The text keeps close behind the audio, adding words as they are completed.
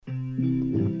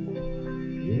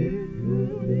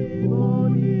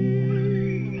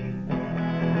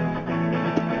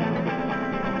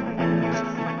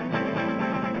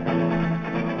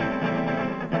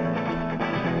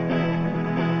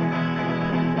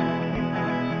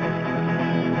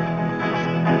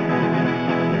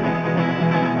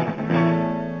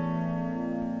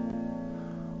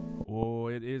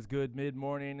Good Mid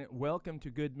Morning. Welcome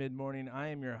to Good Mid Morning. I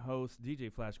am your host,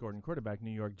 DJ Flash Gordon, quarterback New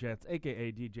York Jets,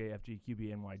 a.k.a. DJ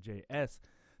FGQBNYJS.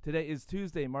 Today is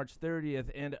Tuesday, March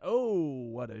 30th, and oh,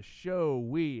 what a show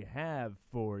we have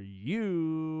for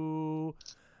you.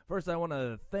 First, I want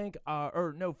to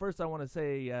first I want to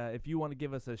say if you want to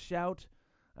give us a shout,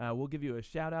 we'll give you a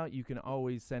shout out. You can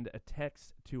always send a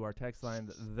text to our text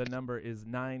line. The number is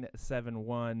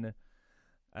 971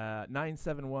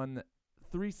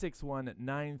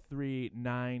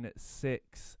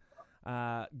 361-9396.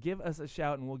 Give us a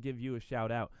shout and we'll give you a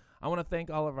shout out. I want to thank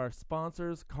all of our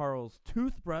sponsors. Carl's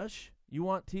Toothbrush. You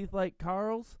want teeth like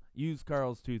Carl's? Use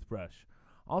Carl's Toothbrush.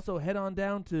 Also, head on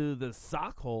down to the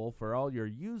Sock Hole for all your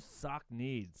used sock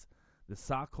needs. The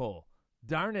Sock Hole.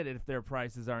 Darn it if their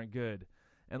prices aren't good.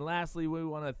 And lastly, we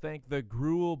want to thank the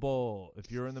Gruel Bowl.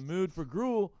 If you're in the mood for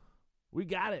gruel, we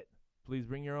got it. Please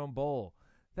bring your own bowl.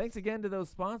 Thanks again to those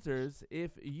sponsors.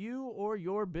 If you or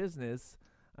your business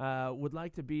would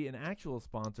like to be an actual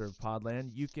sponsor of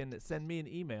Podland, you can send me an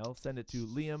email. Send it to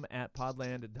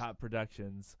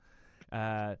liam@podland.productions.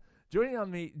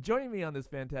 Joining me on this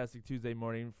fantastic Tuesday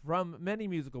morning from many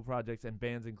musical projects and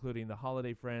bands, including the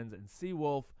Holiday Friends and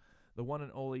Seawolf, the one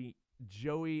and only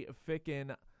Joey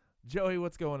Ficken. Joey,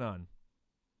 what's going on?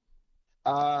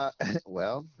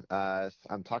 Well,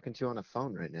 I'm talking to you on a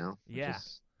phone right now. Yeah.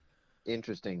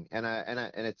 Interesting, and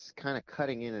it's kind of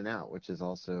cutting in and out, which is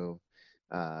also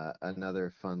another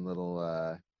fun little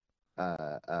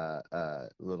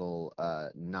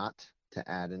knot to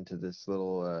add into this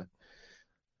little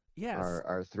Yes.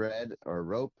 our thread or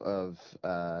rope of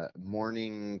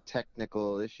morning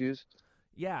technical issues.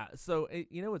 Yeah. So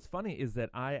what's funny is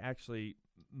that I actually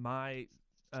when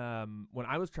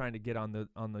I was trying to get on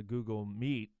the Google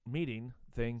meeting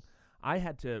thing, I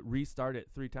had to restart it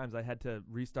 3 times. I had to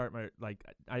restart I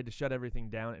had to shut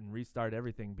everything down and restart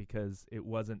everything because it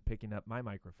wasn't picking up my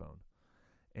microphone.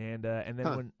 And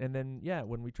then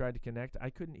when we tried to connect, I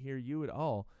couldn't hear you at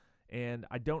all. And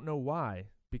I don't know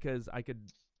why, because I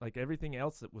could, everything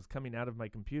else that was coming out of my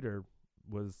computer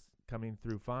was coming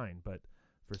through fine, but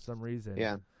for some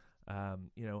reason, I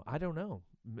don't know.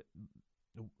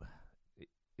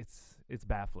 It's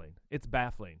baffling. It's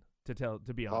baffling. To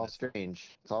be honest.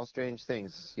 It's all strange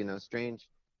things, strange.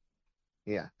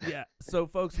 Yeah. Yeah. So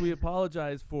folks, we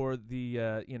apologize for the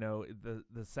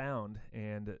the sound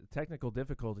and technical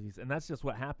difficulties, and that's just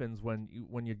what happens when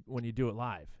you do it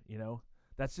live,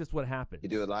 That's just what happens. You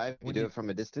do it live? You do it from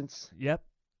a distance? Yep.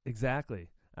 Exactly.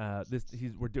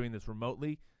 We're doing this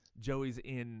remotely. Joey's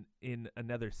in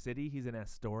another city. He's in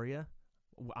Astoria.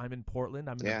 I'm in Portland.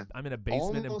 I'm in a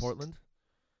basement in Portland.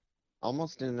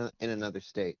 Almost in another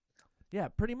state. Yeah,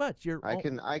 pretty much.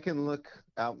 I can look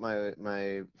out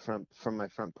my from my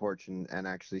front porch and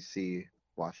actually see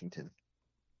Washington.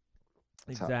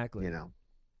 Exactly.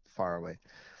 Far away.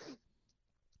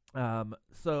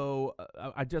 So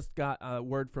I just got a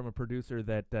word from a producer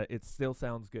that it still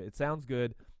sounds good. It sounds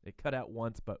good. It cut out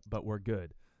once, but we're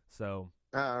good. So.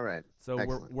 All right. So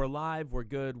we're live. We're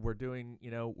good. We're doing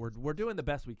we're doing the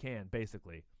best we can,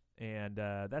 basically. And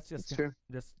that's just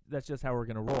how we're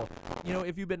gonna roll.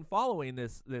 If you've been following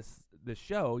this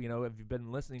show, if you've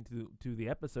been listening to the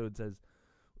episodes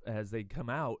as they come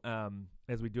out,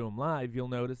 as we do them live, you'll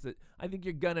notice that I think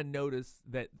you're gonna notice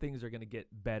that things are gonna get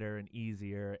better and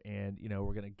easier, and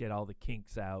we're gonna get all the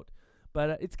kinks out.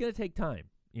 But it's gonna take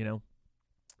time.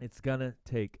 It's gonna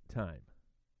take time.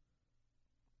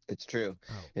 It's true.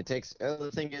 Oh. It takes.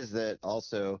 The thing is that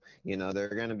also, there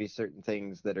are going to be certain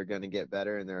things that are going to get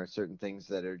better, and there are certain things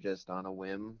that are just on a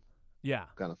whim. Yeah.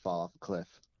 Going to fall off a cliff.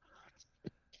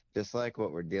 Just like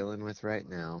what we're dealing with right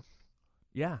now.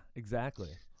 Yeah,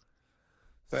 exactly.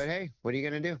 But hey, what are you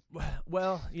going to do?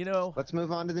 Well, let's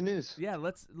move on to the news. Yeah,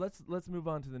 let's move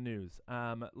on to the news.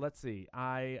 Let's see.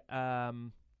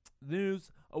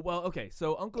 News. Oh, well, okay.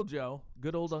 So Uncle Joe,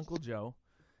 good old Uncle Joe.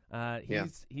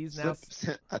 He's now.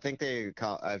 I think they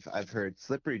call. I've heard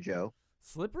Slippery Joe.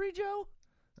 Slippery Joe?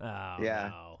 Oh, yeah.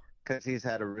 No. Because he's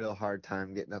had a real hard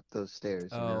time getting up those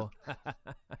stairs.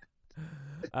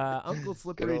 Uncle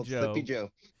Slippery Joe. Slippy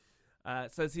Joe.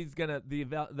 Says he's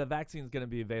the vaccine's gonna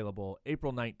be available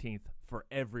April 19th for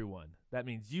everyone. That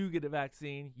means you get a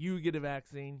vaccine, you get a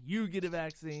vaccine, you get a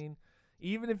vaccine,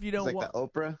 even if you don't want. Like the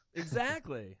Oprah.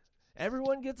 Exactly.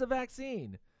 Everyone gets a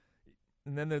vaccine.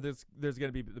 And then there's going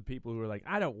to be the people who are like,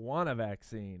 I don't want a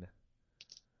vaccine.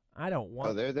 I don't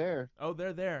want. Oh, they're there. Oh,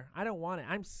 they're there. I don't want it.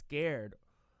 I'm scared.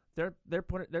 They're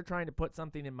trying to put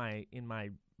something in my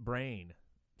brain.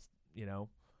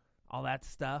 All that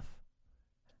stuff.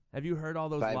 Have you heard all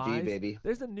those 5G, lies? baby.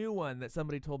 There's a new one that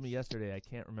somebody told me yesterday. I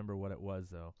can't remember what it was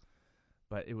though,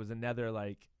 but it was another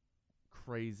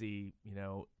crazy,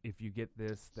 if you get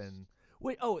this, then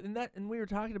wait. Oh, and we were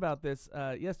talking about this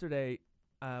yesterday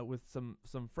with some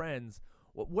friends.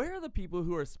 Where are the people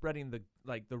who are spreading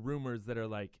the rumors that are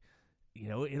like,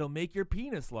 it'll make your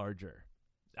penis larger?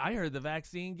 I heard the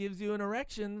vaccine gives you an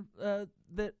erection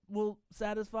that will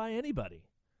satisfy anybody.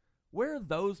 Where are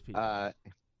those people?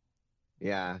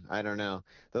 Yeah, I don't know.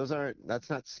 That's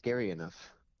not scary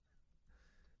enough.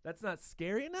 That's not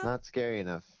scary It's enough? not scary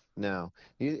enough. No.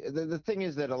 The thing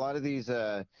is that a lot of these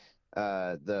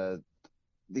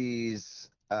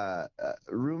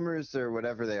rumors or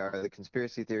whatever they are, the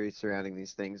conspiracy theories surrounding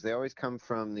these things, they always come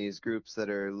from these groups that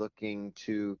are looking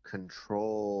to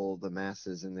control the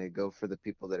masses, and they go for the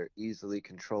people that are easily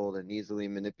controlled and easily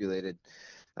manipulated.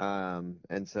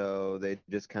 And so they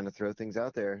just kind of throw things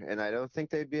out there. And I don't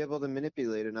think they'd be able to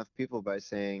manipulate enough people by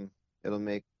saying it'll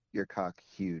make your cock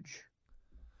huge.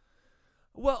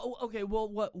 Well, okay. Well,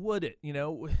 what would it?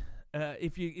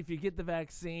 If you get the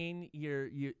vaccine,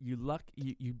 you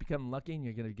become lucky and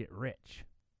you're gonna get rich.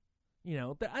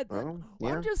 Yeah.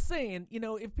 I'm just saying.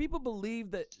 If people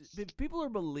are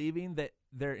believing that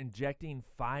they're injecting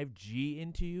 5G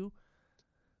into you,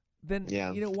 then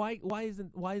Yeah. why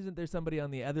isn't there somebody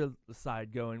on the other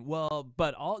side going, well,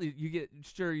 but all you get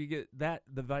that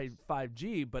the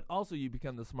 5G, but also you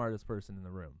become the smartest person in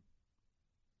the room.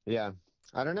 Yeah.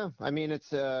 I don't know. I mean,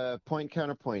 it's point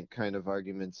counterpoint kind of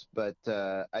arguments, but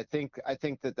I think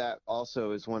that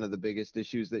also is one of the biggest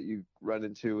issues that you run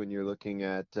into when you're looking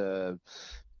at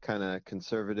kind of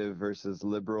conservative versus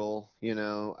liberal,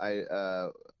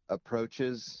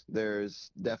 approaches.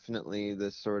 There's definitely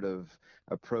this sort of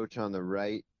approach on the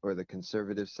right or the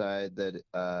conservative side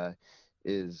that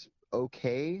is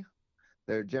okay.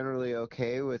 They're generally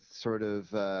okay with sort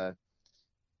of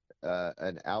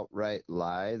an outright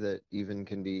lie that even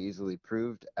can be easily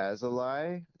proved as a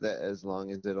lie, that as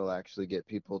long as it'll actually get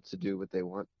people to do what they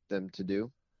want them to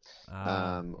do.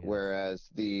 Yes. Whereas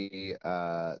the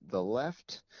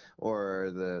left,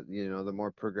 or the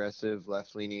more progressive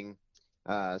left-leaning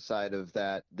side of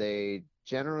that, they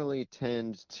generally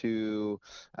tend to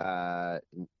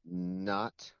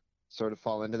not sort of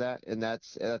fall into that, and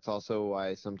that's also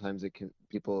why sometimes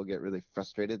people get really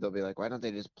frustrated. They'll be like, why don't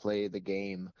they just play the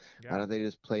game? Why Yeah. don't they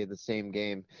just play the same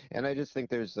game? And I just think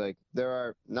there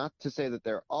are, not to say that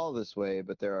they're all this way,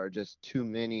 but there are just too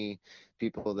many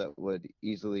people that would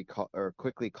easily call or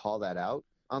quickly call that out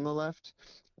on the left,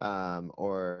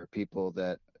 or people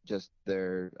that just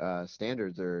their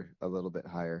standards are a little bit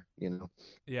higher,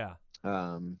 Yeah.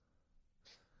 Um,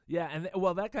 Yeah, and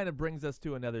well, that kind of brings us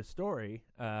to another story.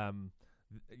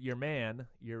 Your man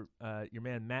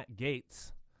Matt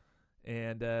Gates,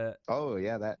 and oh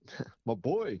yeah, that my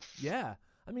boy. yeah,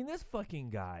 I mean this fucking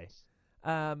guy.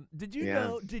 Did you Yeah.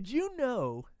 know? Did you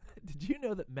know? Did you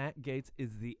know that Matt Gates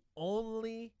is the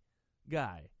only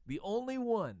guy, the only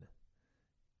one,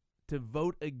 to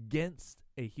vote against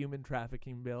a human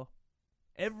trafficking bill?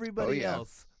 Everybody yeah.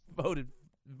 else voted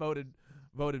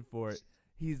for it.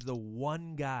 He's the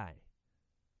one guy.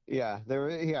 Yeah,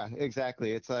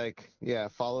 exactly. It's like, yeah,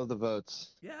 follow the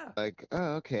votes. Yeah. Like,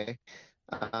 oh, okay.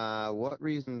 What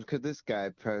reason could this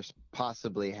guy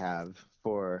possibly have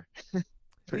for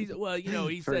He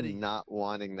for said not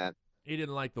wanting that? he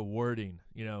didn't like the wording,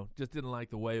 just didn't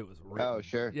like the way it was written. Oh,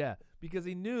 sure. Yeah, because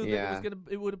he knew that Yeah.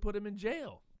 it would have put him in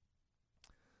jail.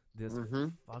 This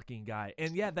Mhm. fucking guy.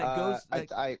 And yeah, that goes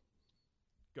I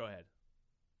go ahead.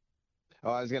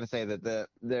 Oh, I was gonna say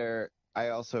that I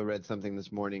also read something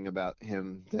this morning about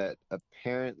him that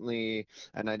apparently,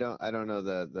 and I don't know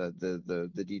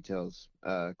the details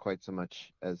quite so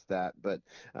much as that, but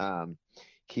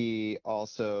he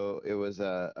also, it was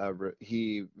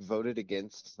he voted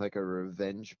against like a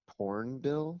revenge porn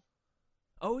bill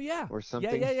Oh yeah. or Yeah,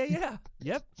 something. yeah.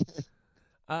 Yep.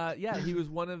 Yeah, he was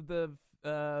one of the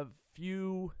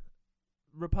few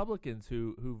Republicans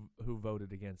who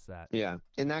voted against that. Yeah.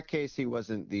 In that case, he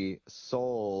wasn't the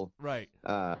sole Right.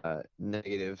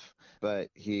 negative, but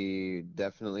he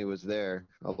definitely was there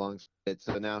alongside it.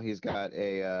 So now he's got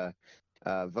a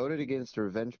voted against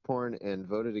revenge porn and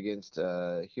voted against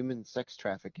human sex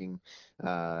trafficking,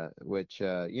 which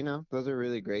those are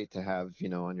really great to have,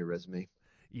 on your resume.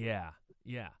 Yeah.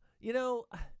 Yeah.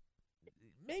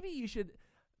 Maybe you should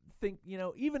think,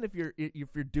 even if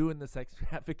you're doing the sex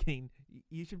trafficking,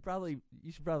 you should probably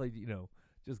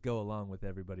just go along with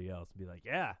everybody else and be like,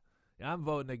 yeah, I'm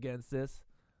voting against this.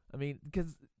 I mean,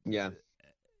 because Yeah.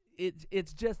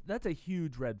 it's just, that's a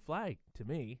huge red flag to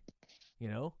me.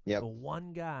 Yep. The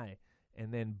one guy,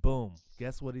 and then boom,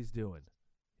 guess what he's doing?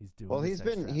 He's doing. Well, the he's sex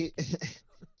been trafficking.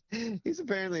 He's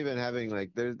apparently been having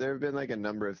like there have been like a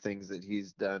number of things that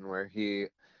he's done where he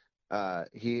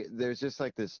there's just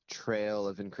like this trail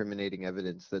of incriminating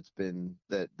evidence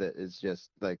that is just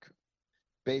like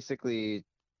basically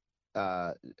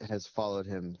uh has followed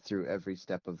him through every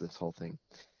step of this whole thing,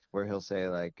 where he'll say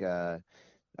like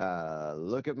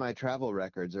look at my travel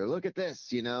records, or look at this,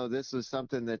 this was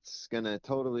something that's gonna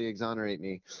totally exonerate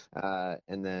me,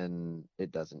 and then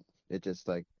it doesn't. It just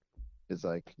like is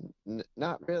like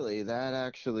not really. That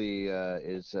actually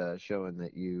is showing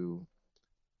that you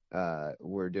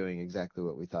were doing exactly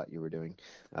what we thought you were doing.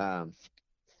 um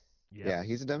Yep. yeah,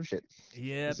 he's a dumb shit.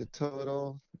 Yep. He's a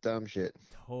total dumb shit.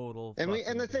 Total And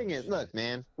fucking the thing dumb is, look, shit.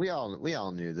 man, we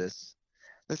all knew this.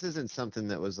 This isn't something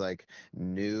that was like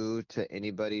new to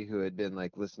anybody who had been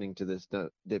like listening to this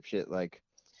dipshit like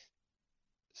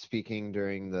speaking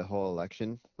during the whole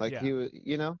election. Like Yeah. he was,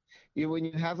 when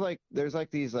you have like there's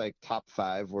like these like top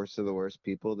five worst of the worst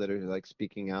people that are like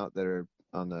speaking out, that are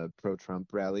on the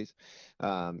pro-Trump rallies,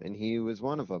 and he was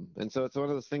one of them. And so it's one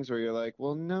of those things where you're like,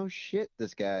 well, no shit,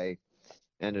 this guy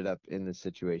ended up in this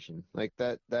situation. Like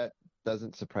that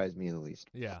doesn't surprise me in the least.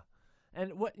 Yeah.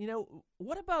 And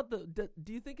what about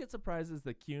do you think it surprises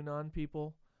the QAnon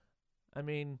people? I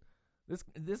mean, this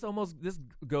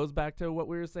goes back to what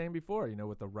we were saying before,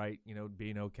 with the right,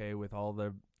 being okay with all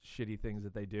the shitty things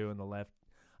that they do, and the left.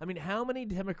 I mean, how many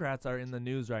Democrats are in the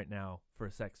news right now for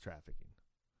sex trafficking?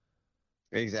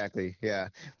 Exactly. Yeah.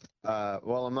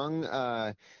 Well, among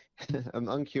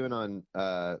among QAnon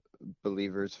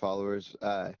believers, followers,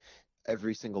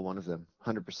 every single one of them,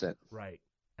 100%. Right.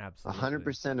 A hundred Absolutely.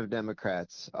 percent of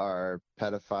Democrats are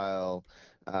pedophile,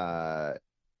 uh,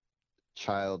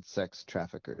 child sex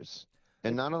traffickers.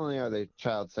 And It not only are they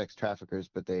child sex traffickers,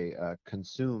 but they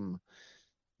consume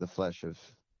the flesh of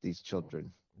these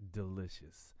children.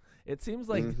 delicious. It seems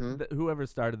like Hmm. whoever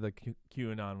started the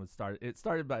QAnon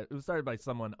it was started by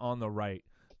someone on the right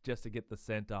just to get the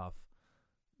scent off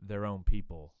their own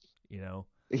people. You know,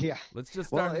 Yeah. let's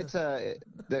just Well,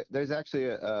 start. there's actually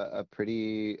a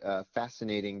pretty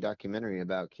fascinating documentary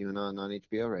about QAnon on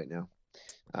HBO right now,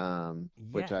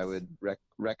 which I Yes, would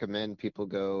recommend people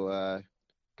go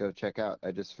check out.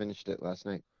 I just finished it last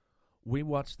night. we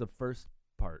watched the first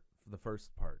part. The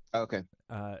first part. Okay.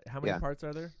 How many Yeah. parts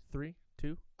are there? Three,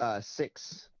 two,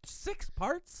 Six. 6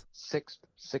 parts? Six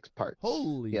parts.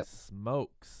 Holy Yep.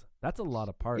 smokes! That's a lot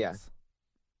of Yeah, parts.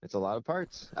 it's a lot of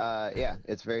parts. Yeah,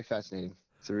 it's very fascinating.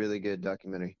 It's a really good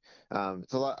documentary.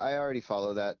 It's a lot. I already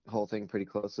follow that whole thing pretty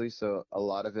closely, so a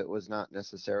lot of it was not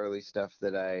necessarily stuff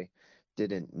that I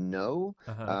didn't know.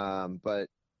 Uh huh. But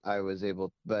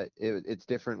it's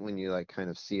different when you like kind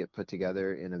of see it put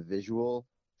together in a visual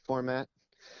format,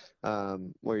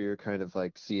 where you're kind of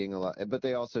like seeing a lot. But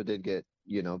they also did get,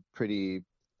 pretty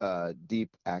deep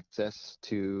access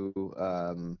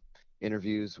to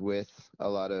interviews with a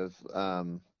lot of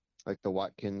like the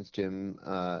Watkins, Jim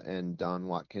and Don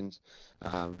Watkins,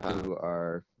 who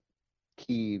are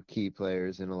key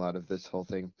players in a lot of this whole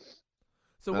thing.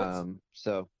 So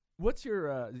So, what's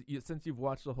your since you've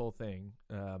watched the whole thing,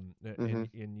 hmm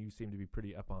and you seem to be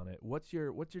pretty up on it. What's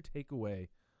your takeaway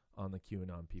on the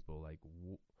QAnon people? Like,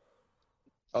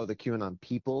 oh, the QAnon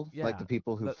people, like yeah, the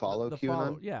people who follow the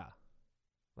follow, QAnon. yeah,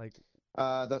 like,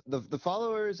 The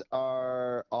followers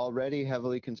are already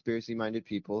heavily conspiracy minded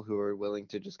people who are willing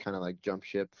to just kind of like jump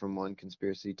ship from one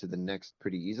conspiracy to the next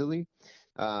pretty easily,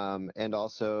 and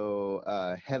also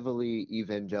heavily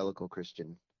evangelical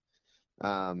Christian.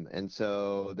 And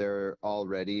so they're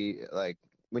already like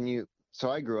when you. So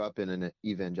I grew up in an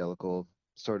evangelical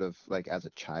sort of like as a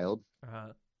child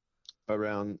uh,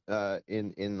 around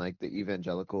in like the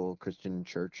evangelical Christian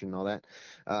church and all that.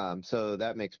 So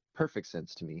that makes perfect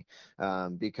sense to me,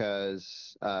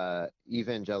 because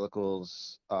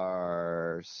evangelicals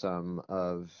are some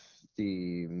of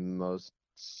the most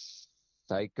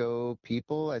psycho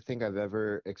people I think I've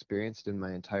ever experienced in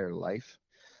my entire life.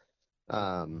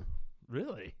 Um,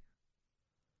 really,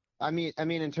 I mean,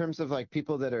 in terms of like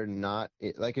people that are not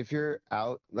like if you're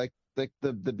out like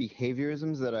the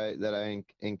behaviorisms that I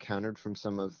encountered from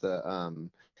some of the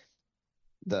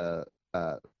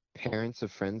parents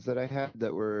of friends that I had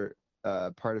that were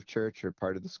part of church or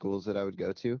part of the schools that I would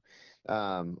go to,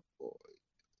 um,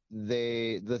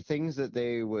 the things that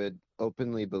they would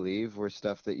openly believe were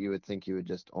stuff that you would think you would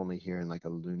just only hear in like a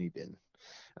loony bin.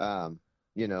 Um,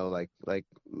 like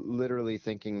literally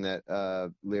thinking that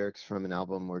lyrics from an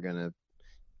album were gonna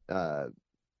uh,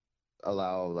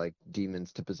 allow like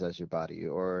demons to possess your body,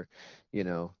 or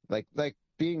like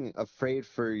being afraid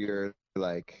for your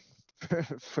like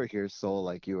for your soul,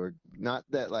 like you were not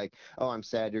that like, oh, I'm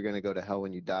sad you're going to go to hell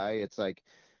when you die. It's like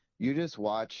you just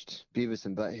watched Beavis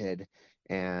and Butthead,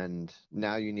 and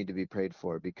now you need to be prayed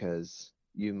for because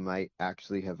you might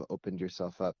actually have opened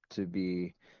yourself up to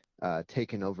be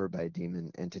taken over by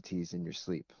demon entities in your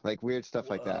sleep. Like weird stuff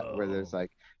like that, where there's Whoa.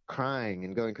 like crying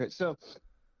and going crazy. So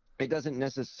it doesn't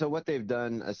necessarily. So what they've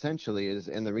done essentially is,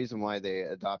 and the reason why they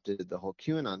adopted the whole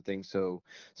QAnon thing so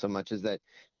much is that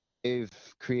they've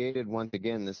created once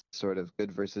again this sort of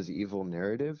good versus evil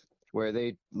narrative where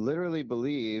they literally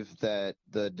believe that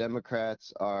the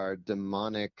Democrats are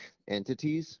demonic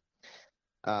entities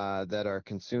that are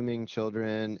consuming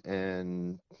children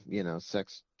and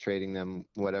sex trading them,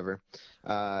 whatever,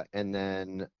 and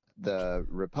then the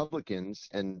Republicans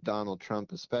and Donald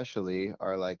Trump especially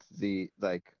are like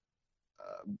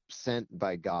sent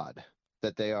by God,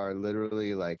 that they are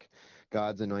literally like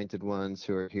God's anointed ones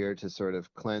who are here to sort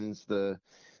of cleanse the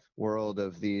world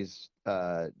of these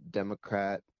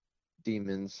Democrat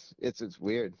demons. It's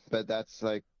weird, but that's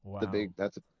like Wow.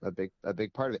 that's a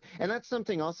big part of it. And that's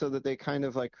something also that they kind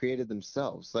of like created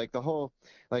themselves. Like the whole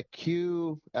like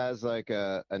Q as like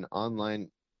an online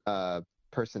uh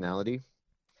personality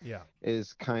Yeah.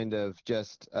 is kind of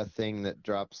just a thing that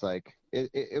drops like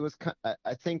it was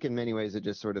I think in many ways it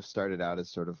just sort of started out as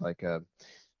sort of like a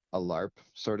LARP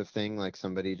sort of thing, like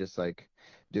somebody just like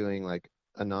doing like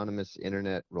anonymous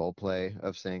internet role play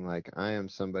of saying like I am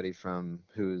somebody from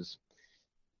who's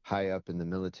high up in the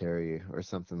military or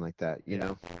something like that,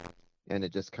 Yeah. and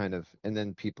it just kind of, and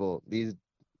then these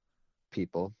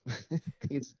people,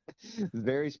 these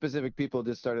very specific people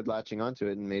just started latching onto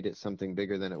it and made it something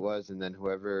bigger than it was. And then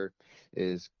whoever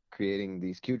is creating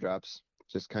these Q drops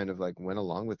just kind of like went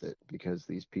along with it because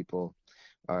these people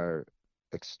are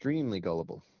extremely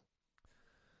gullible.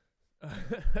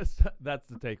 That's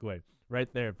the takeaway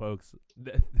right there, folks.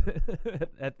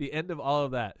 At the end of all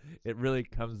of that, it really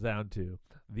comes down to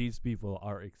these people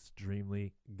are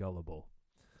extremely gullible.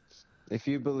 If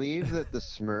you believe that the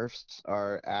Smurfs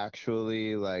are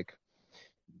actually like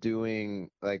doing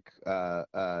like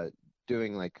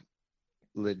doing like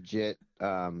legit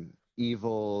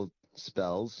evil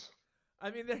spells, I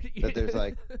mean, that there's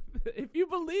like, if you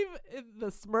believe the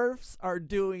Smurfs are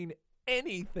doing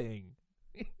anything,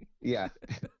 yeah,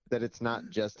 that it's not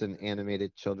just an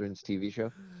animated children's TV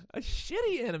show. a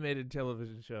shitty animated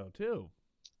television show too.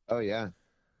 Oh yeah,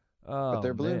 but Oh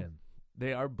they're blue. man,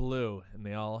 they are blue and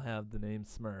they all have the name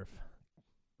Smurf.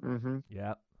 Mm-hmm.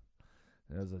 Yep,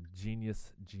 that was a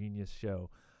genius show.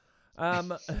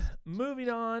 Moving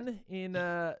on in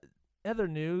other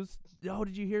news. Oh,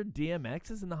 did you hear DMX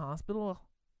is in the hospital?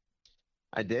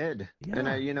 I did, and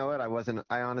Yeah, you know what?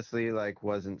 I honestly like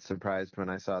wasn't surprised when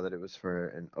I saw that it was for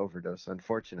an overdose.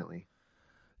 Unfortunately,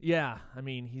 yeah. I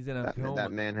mean, he's in a that coma.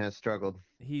 man has struggled.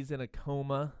 He's in a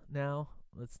coma now.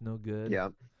 That's no good.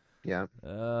 Yep, yep.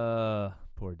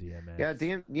 Poor Yeah,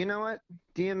 DMX. You know what?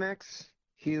 DMX,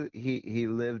 he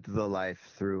lived the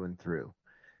life through and through.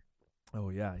 Oh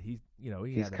yeah, he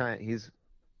had a he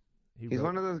He's wrote.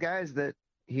 one of those guys that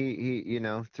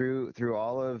through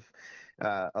all of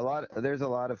there's a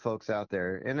lot of folks out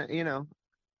there, and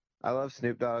I love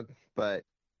Snoop Dogg, but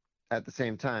at the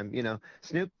same time,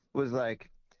 Snoop was like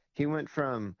he went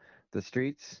from the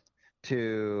streets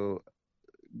to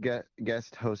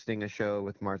guest hosting a show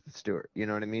with Martha Stewart. You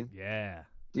know what I mean? Yeah,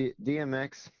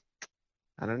 DMX,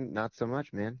 I don't, not so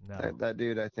much, man. no, That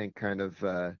dude, I think, kind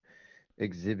of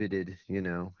exhibited,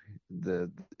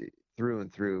 the through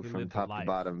and through he from lived the top to life.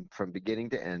 bottom, from beginning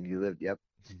to end. You lived, yep.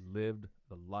 He lived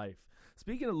the life.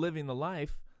 Speaking of living the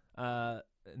life, and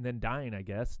then dying, I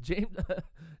guess.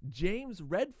 James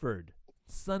Redford,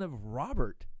 son of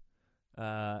Robert,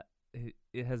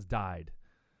 it has died.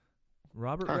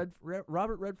 Huh.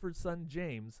 Robert Redford's son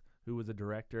James, who was a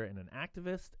director and an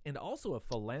activist, and also a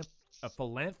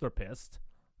philanthropist.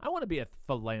 I want to be a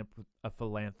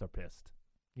philanthropist.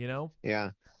 You know,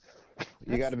 Yeah.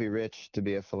 You got that's to be rich to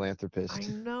be a I philanthropist.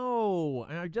 know.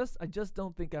 And I just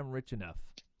don't think I'm rich enough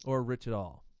or rich at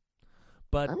all. I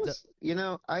But was,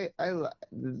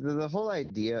 the whole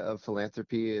idea of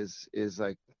philanthropy is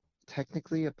like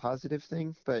technically a positive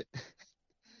thing, but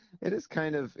it is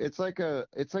kind of, it's like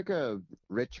a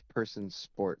rich person's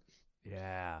sport.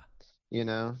 yeah,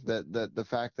 That the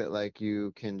fact that like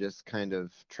you can just kind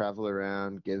of travel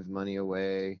around, give money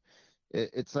away.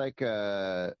 It's like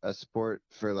a sport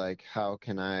for like how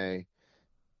can I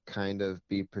kind of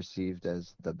be perceived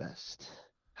as the best?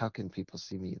 How can people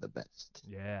see me the best?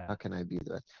 yeah, How can I be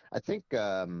the best? I think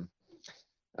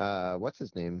what's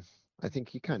his name? I think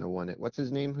he kind of won it. What's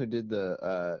his name? Who did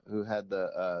who had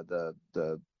the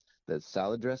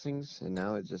salad dressings, and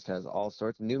now it just has all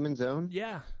sorts. Newman's Own.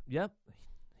 yeah, yep.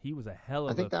 He was a hell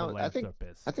I of a think that I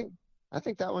philanthropist. think I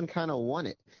think that one kind of won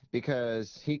it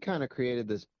because he kind of created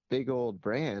this big old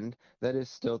brand that is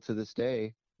still to this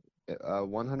day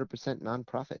 100%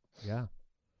 nonprofit. Yeah,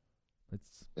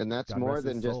 it's And that's God more rest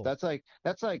his than just soul.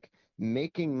 that's like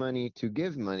making money to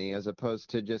give money as opposed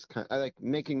to just I like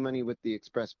making money with the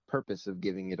express purpose of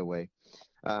giving it away.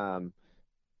 Um,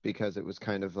 because it was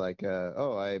kind of like,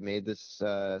 oh, I made this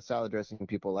salad dressing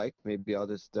people like. Maybe I'll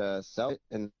just sell it,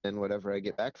 and then whatever I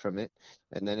get back from it,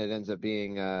 and then it ends up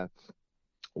being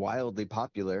wildly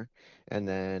popular, and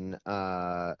then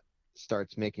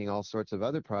starts making all sorts of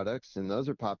other products, and those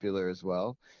are popular as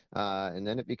well. And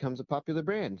then it becomes a popular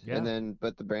brand, and Yeah, then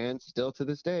but the brand still to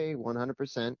this day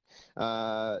 100%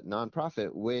 nonprofit,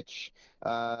 which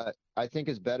I think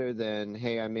is better than,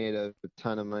 hey, I made a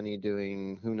ton of money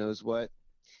doing who knows what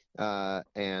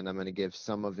and I'm going to give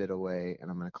some of it away, and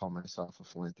I'm going to call myself a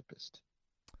philanthropist.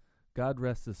 God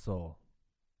rest his soul.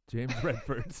 James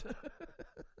Redford,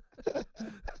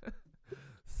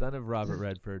 son of Robert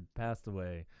Redford, passed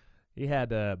away. He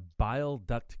had bile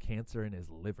duct cancer in his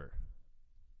liver.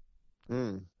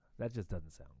 Mm, That just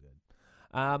doesn't sound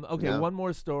good. Okay, no, one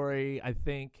more story. I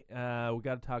think we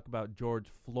got to talk about George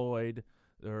Floyd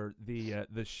or the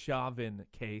Chauvin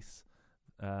case.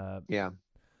 Uh, yeah.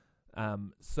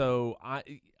 so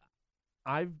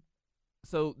I've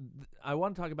I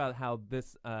want to talk about how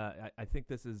this. I think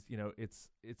this is,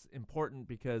 it's important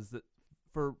because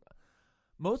for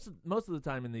most of the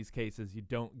time in these cases you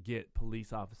don't get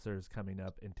police officers coming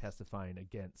up and testifying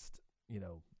against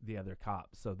the other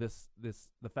cops. So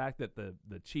the fact that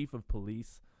the chief of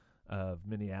police of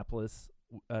Minneapolis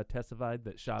testified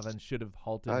that Chauvin should have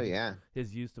halted Oh yeah.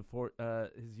 his use of force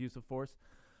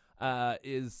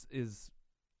is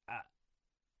uh,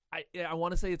 I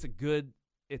want to say it's a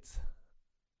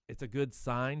good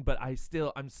sign, but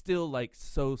I'm still like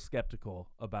so skeptical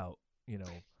about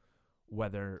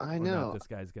whether I or not know. this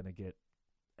guy's gonna get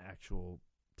actual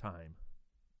time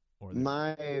or the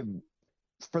My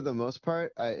For the most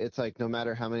part, it's like no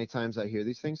matter how many times I hear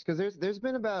these things, because there's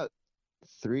been about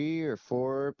three or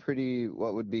four pretty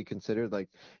what would be considered like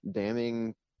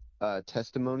damning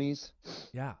testimonies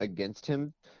yeah against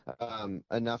him.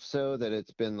 Enough so that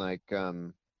it's been like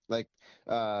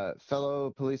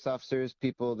fellow police officers,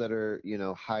 people that are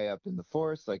high up in the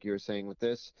force, like you were saying with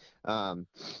this, um,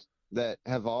 that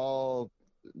have all.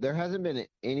 There hasn't been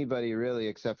anybody really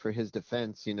except for his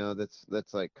defense,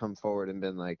 that's like come forward and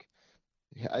been like,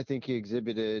 I think he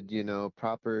exhibited,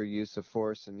 proper use of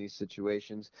force in these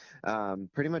situations.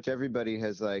 Pretty much everybody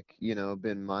has like,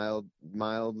 been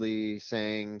mildly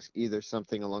saying either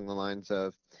something along the lines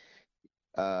of,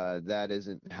 that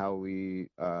isn't how we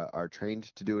are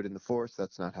trained to do it in the force.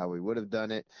 That's not how we would have done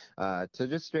it. To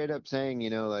just straight up saying,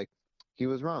 like he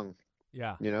was wrong.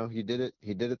 yeah He did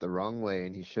it the wrong way,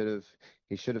 and he should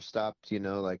have stopped.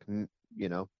 Like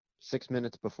 6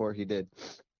 minutes before he did,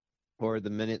 or the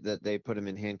minute that they put him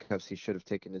in handcuffs, he should have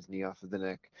taken his knee off of the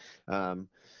neck. Um,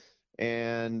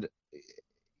 and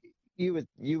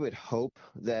you would hope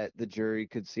that the jury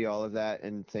could see all of that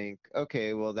and think,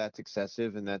 okay, well that's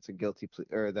excessive and that's a guilty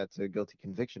or that's a guilty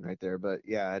conviction right there. But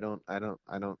yeah, I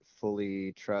don't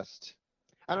fully trust.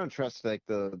 I don't trust like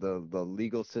the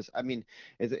legal system. I mean,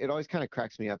 it always kind of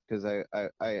cracks me up because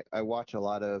I watch a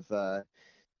lot of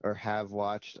or have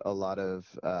watched a lot of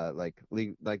like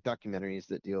documentaries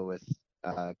that deal with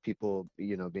people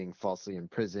being falsely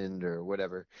imprisoned or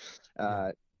whatever, yeah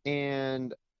uh,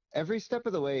 and every step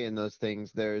of the way in those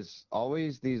things there's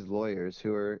always these lawyers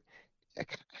who are,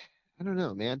 I don't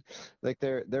know, man, like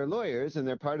they're lawyers and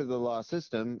they're part of the law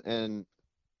system, and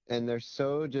they're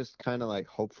so just kind of like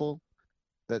hopeful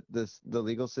that the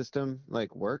legal system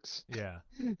like works. yeah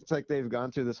It's like they've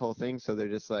gone through this whole thing, so they're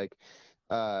just like,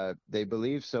 they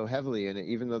believe so heavily in it,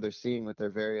 even though they're seeing with their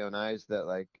very own eyes that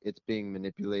like it's being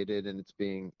manipulated and it's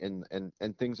being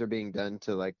and things are being done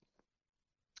to like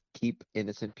keep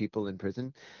innocent people in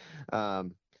prison,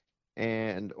 um,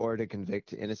 and or to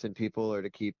convict innocent people or to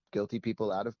keep guilty people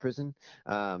out of prison.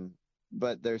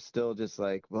 But they're still just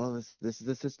like, well, this is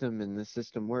the system and this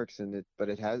system works, and but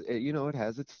it has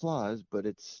its flaws, but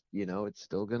it's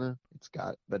still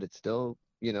but it still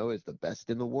is the best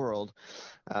in the world.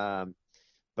 Um,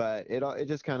 but it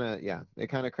just kind of, yeah, it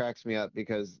kind of cracks me up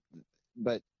because,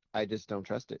 but I just don't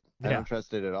trust it. I yeah don't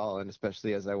trust it at all, and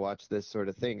especially as I watch this sort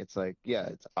of thing, it's like, yeah,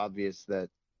 it's obvious that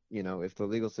if the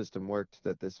legal system worked,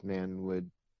 that this man would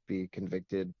be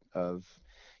convicted of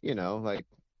like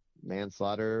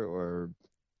manslaughter or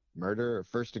murder or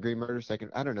first degree murder,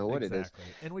 second, I don't know what it is, exactly.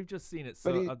 And we've just seen it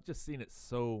but so I've just seen it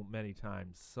so many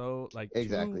times, so like too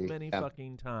exactly, many yeah.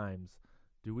 fucking times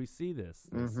do we see this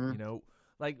Hmm.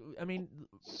 Like, I mean,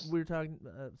 we were talking.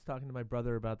 I was talking to my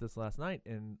brother about this last night,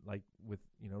 and like with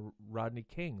Rodney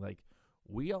King, like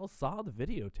we all saw the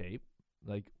videotape,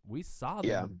 like we saw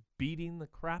Yeah. them beating the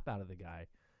crap out of the guy,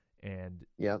 and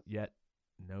Yep. yet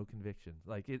no convictions.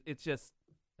 Like it's just,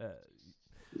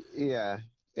 Yeah.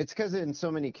 It's because in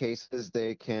so many cases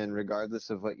they can, regardless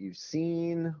of what you've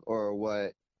seen or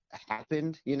what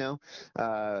happened,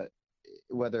 uh,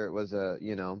 whether it was a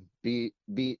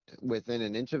beat within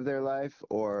an inch of their life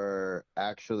or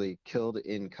actually killed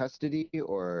in custody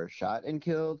or shot and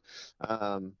killed,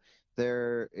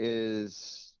 there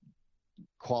is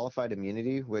qualified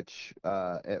immunity, which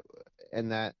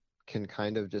and that can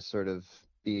kind of just sort of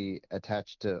be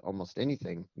attached to almost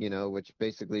anything, which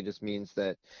basically just means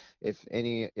that if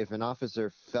an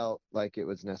officer felt like it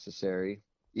was necessary,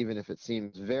 even if it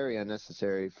seems very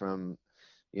unnecessary from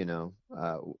you know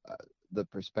uh, uh, the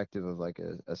perspective of like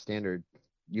a standard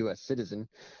U.S. citizen,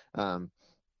 um,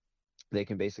 they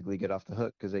can basically get off the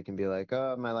hook because they can be like,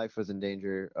 "Oh, my life was in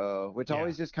danger." Which yeah,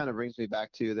 always just kind of brings me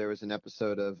back to, there was an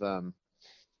episode of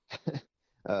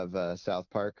South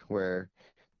Park where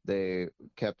they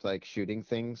kept like shooting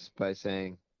things by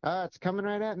saying, "Ah, it's coming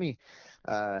right at me,"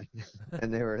 uh,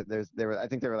 and they were I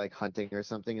think they were like hunting or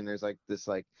something, and there's like this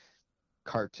like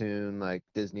cartoon, like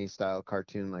Disney style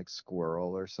cartoon, like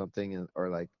squirrel or something, or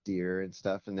like deer and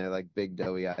stuff, and they're like big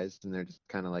doughy eyes, and they're just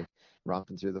kind of like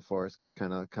romping through the forest,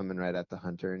 kind of coming right at the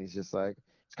hunter, and he's just like,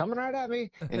 "It's coming right at me,"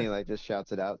 and he like just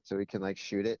shouts it out so he can like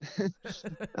shoot it.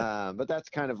 But that's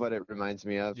kind of what it reminds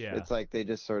me of. yeah. It's like they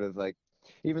just sort of like,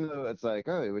 even though it's like,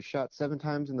 oh, he was shot 7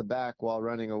 times in the back while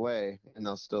running away, and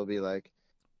they'll still be like,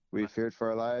 we My feared for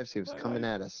our lives. He was my coming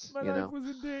life, at us, my life was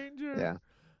in danger. Yeah,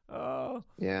 Oh.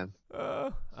 yeah,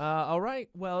 All right.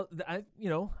 Well, I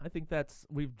think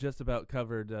we've just about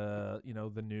covered,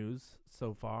 the news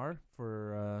so far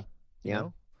for, yeah.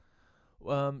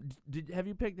 have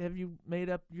you made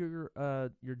up your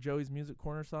Joey's Music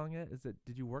Corner song yet?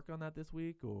 Did you work on that this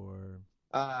week or?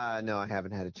 No, I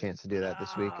haven't had a chance to do that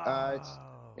this week. It's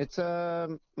Oh. it's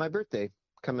my birthday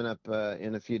coming up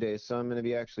in a few days, so I'm going to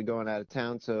be actually going out of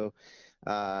town. So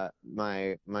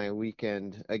my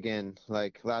weekend again,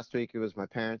 like last week, it was my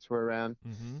parents were around,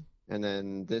 Mm-hmm. and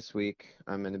then this week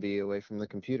I'm going to be away from the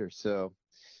computer. So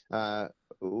uh,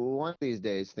 one of these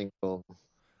days, things will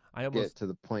I get almost, to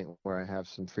the point where I have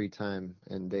some free time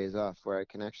and days off where I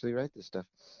can actually write this stuff.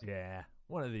 yeah,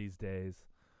 one of these days.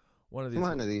 One of these,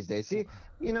 One of these days. See,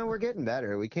 we're getting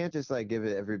better. We can't just like give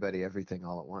everybody everything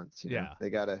all at once, yeah.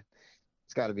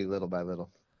 It's gotta be little by little.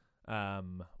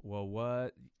 Well,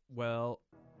 what? Well,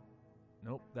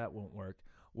 nope, that won't work.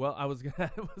 Well, I was I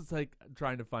was like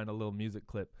trying to find a little music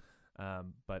clip,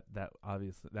 but that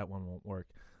obviously that one won't work.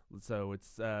 So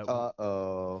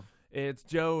Uh-oh. it's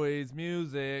Joey's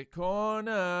Music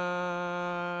Corner.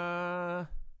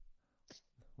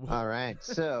 All right.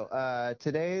 So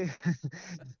today,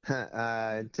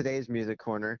 today's music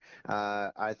corner,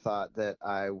 I thought that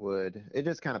it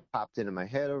just kind of popped into my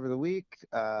head over the week.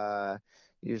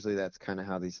 Usually that's kind of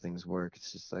how these things work.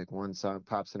 It's just like one song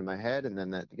pops into my head, and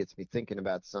then that gets me thinking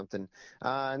about something.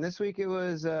 And this week it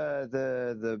was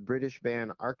the British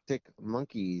band Arctic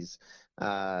Monkeys.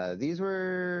 These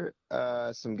were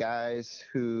some guys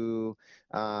who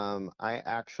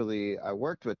I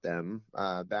worked with them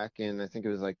back in, I think it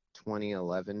was like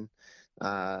 2011,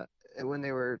 when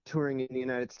they were touring in the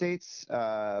United States.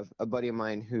 A buddy of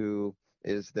mine who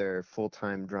is their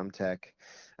full-time drum tech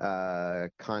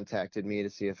contacted me to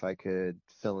see if I could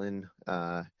fill in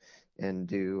and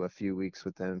do a few weeks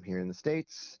with them here in the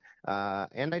States.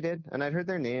 And I did, and I'd heard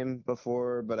their name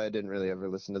before, but I didn't really ever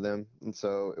listen to them, and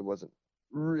so it wasn't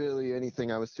really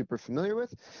anything I was super familiar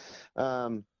with.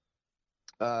 Um,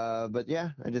 but yeah,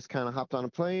 I just kind of hopped on a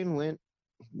plane,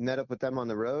 met up with them on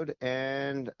the road,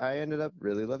 and I ended up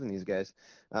really loving these guys.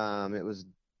 It was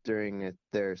during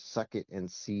their Suck It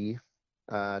and See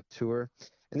tour,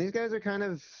 and these guys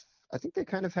are I think they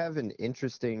kind of have an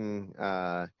interesting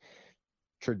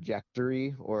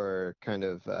trajectory, or kind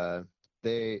of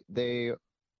they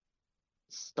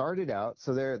started out,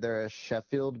 so they're a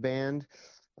Sheffield band.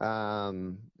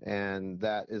 And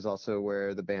that is also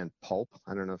where the band Pulp,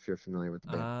 I don't know if you're familiar with the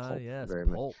band Pulp Yes, very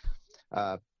much. Pulp.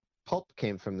 Uh, Pulp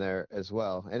came from there as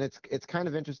well, and it's kind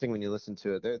of interesting when you listen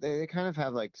to it. They kind of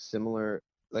have like similar,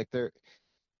 like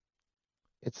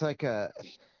it's like I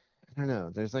don't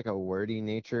know. There's like a wordy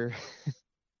nature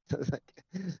like,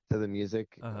 to the music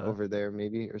Uh-huh. over there,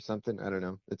 maybe, or something. I don't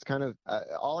know. It's kind of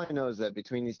all I know is that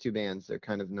between these two bands, they're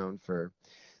kind of known for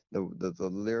the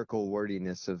lyrical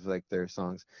wordiness of like their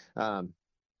songs. Um,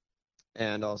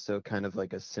 and also kind of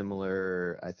like a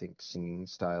similar, I think, singing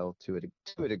style to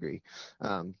a degree.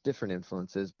 Different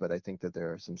influences, but I think that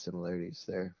there are some similarities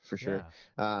there for sure.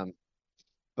 Yeah. Um,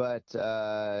 but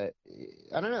I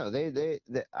don't know.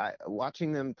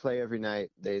 Watching them play every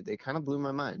night, they kind of blew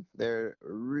my mind. They're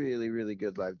a really, really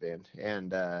good live band,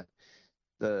 and the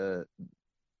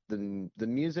the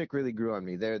music really grew on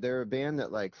me. They're a band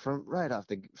that like from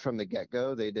the get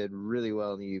go, they did really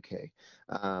well in the UK.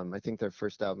 I think their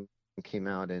first album came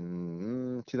out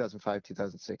in 2005,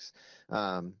 2006,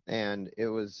 and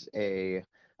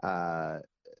uh,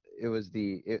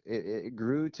 it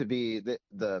grew to be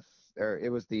it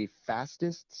was the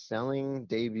fastest selling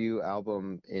debut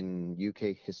album in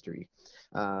UK history,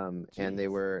 and they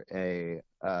Jeez. were an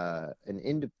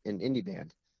indie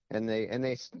band, and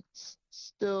they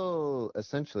still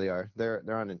essentially are. They're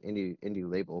on an indie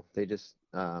label. They just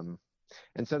and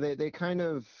so they kind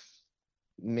of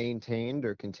maintained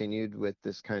or continued with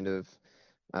this kind of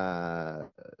uh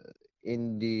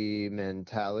indie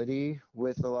mentality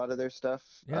with a lot of their stuff.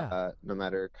 Yeah. No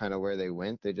matter kind of where they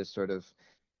went, they just sort of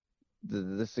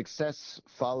the success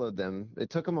followed them.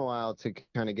 It took them a while to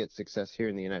kind of get success here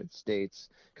in the United States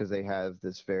because they have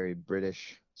this very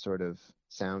British sort of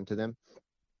sound to them.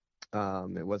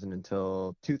 It wasn't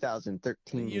until The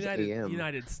 2013's AM.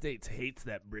 United States hates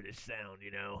that British sound, you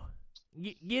know.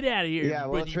 Get out of here Yeah,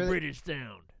 well, with it's your really British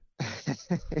sound.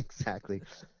 exactly.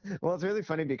 Well, it's really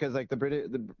funny because like the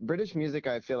British music,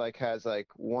 I feel like has like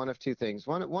one of two things.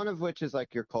 One of which is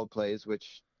like your Coldplays,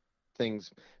 which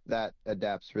things that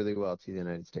adapts really well to the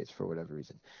United States for whatever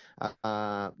reason.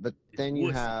 But It's then you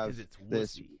wussy have because it's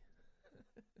this, wussy.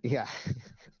 yeah.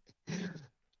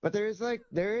 But there is a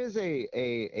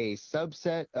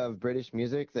subset of British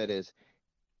music that is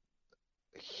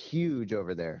huge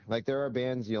over there. Like there are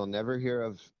bands you'll never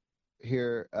hear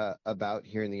about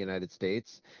here in the United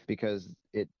States because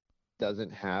it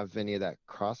doesn't have any of that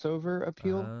crossover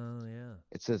appeal. Oh, yeah.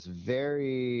 It's this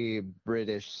very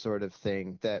British sort of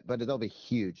thing but they'll be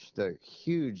huge. They're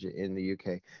huge in the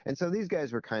UK. And so these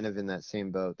guys were kind of in that same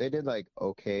boat. They did like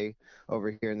okay over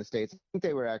here in the States. I think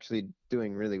they were actually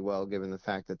doing really well given the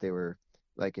fact that they were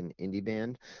like an indie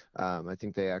band. I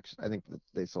think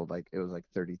they sold like it was like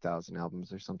 30,000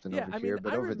 albums or something Yeah, over I here, mean,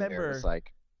 but I over there it was remember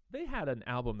like they had an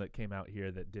album that came out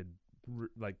here that did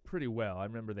like pretty well. I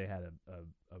remember they had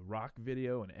a rock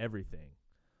video and everything.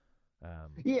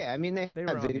 yeah, I mean they They were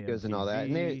had on the videos and all that,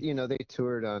 and MTV. they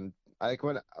toured on like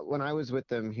when I was with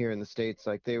them here in the States,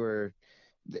 like they were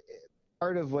th-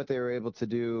 part of what they were able to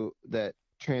do that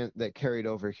carried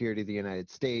over here to the United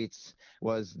States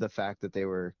was the fact that they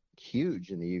were huge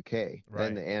in the UK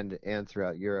and Right.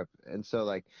 throughout Europe, and so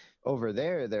like over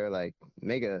there they're like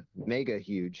mega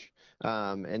huge,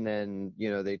 and then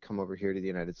they'd come over here to the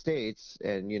United States,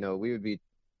 and we would be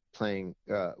playing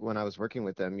when I was working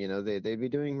with them, they'd be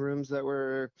doing rooms that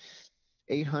were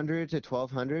 800 to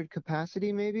 1200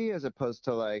 capacity maybe as opposed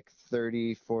to like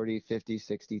 30, 40, 50,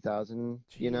 60,000,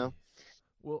 Jeez.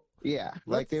 Well, yeah,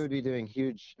 like they let's would be doing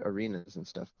huge arenas and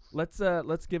stuff. let's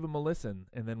give them a listen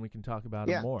and then we can talk about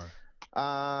them Yeah. more.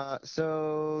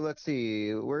 So let's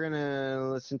see. We're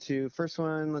gonna listen to first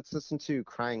one. Let's listen to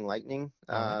 "Crying Lightning."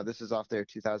 All right. This is off their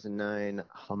 2009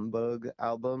 Humbug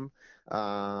album.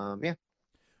 Yeah.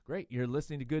 Great. You're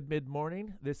listening to Good Mid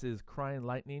Morning. This is Crying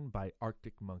Lightning by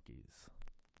Arctic Monkeys.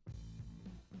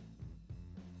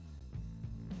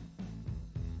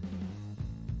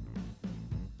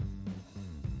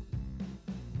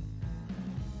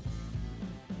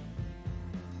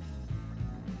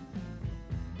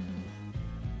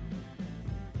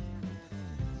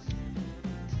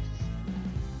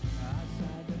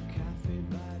 Outside the cafe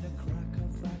by the cracker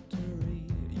factory,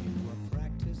 you were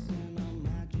practicing a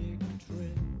magic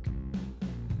trick.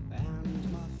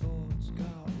 And my thoughts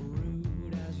got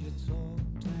rude as you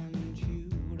talked and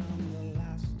chewed on the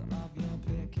last of your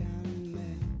pick and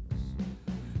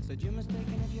mix. Said you're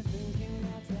mistaken if you're thinking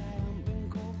that I haven't been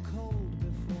cold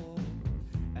before.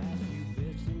 As you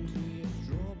bit into your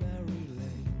strawberry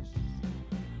lace,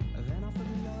 then offered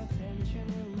me your attention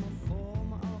in the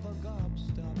form of a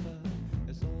gobstopper.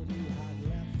 It's all you had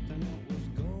left and it was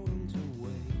going to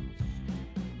waste.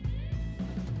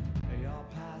 Your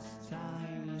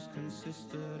pastimes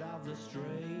consisted of the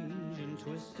strange and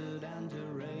twisted and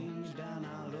deranged, and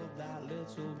I loved that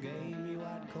little game you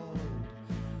had called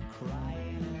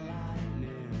Crying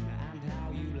Lightning, and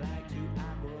how you like to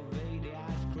aggravate the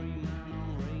ice cream man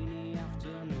on rainy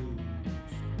afternoons.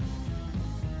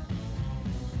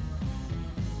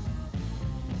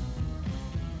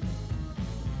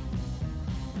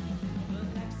 The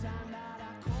next time that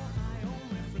I caught my own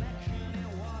reflection,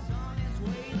 it was on its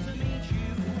way to meet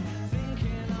you.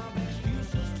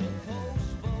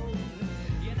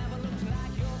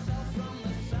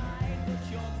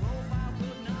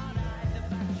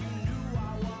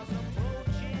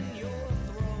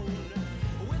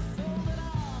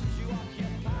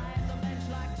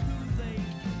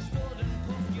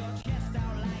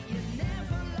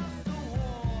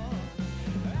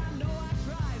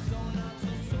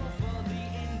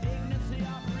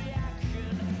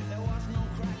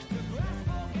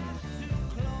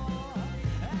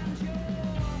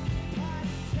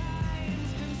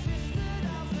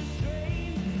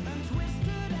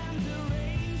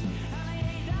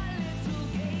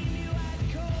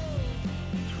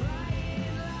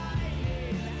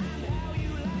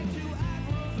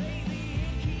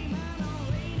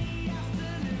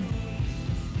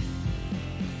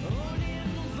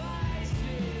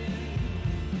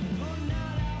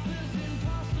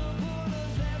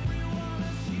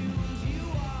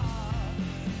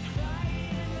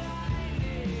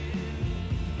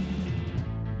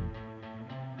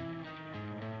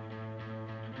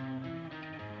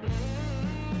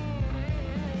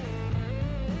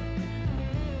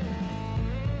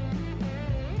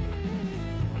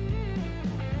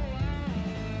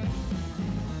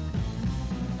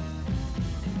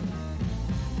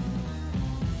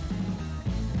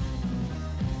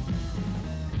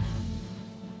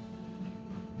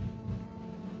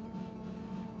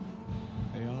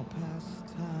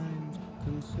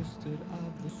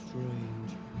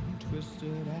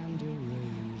 twisted and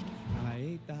deranged. And I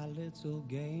ate that little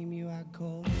game you had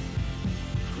called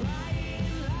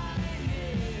Crying Lightning.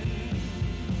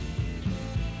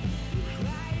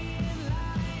 Crying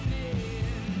Lightning.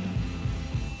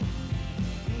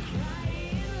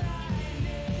 Crying Lightning.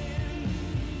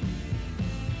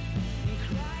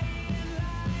 Crying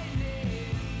Lightning.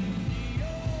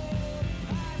 Your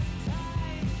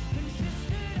pastimes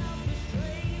consisted of the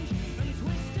strange and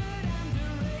twisted and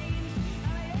deranged.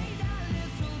 And I ate that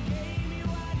little game you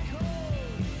had called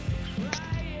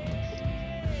Crying.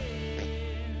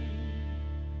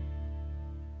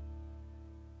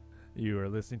 You are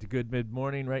listening to Good Mid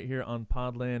Morning right here on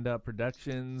Podland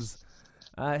Productions.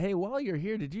 Hey, while you're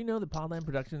here, did you know that Podland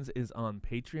Productions is on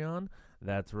Patreon?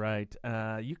 That's right.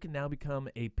 You can now become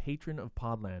a patron of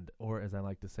Podland, or as I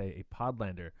like to say, a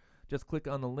Podlander. Just click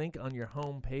on the link on your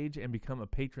home page and become a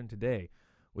patron today.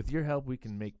 With your help, we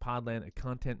can make Podland a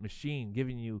content machine,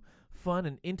 giving you fun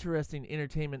and interesting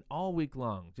entertainment all week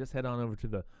long. Just head on over to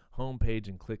the home page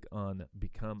and click on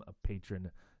Become a Patron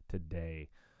today.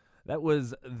 That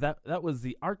was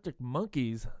the Arctic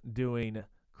Monkeys doing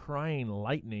Crying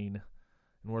Lightning,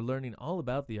 and we're learning all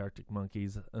about the Arctic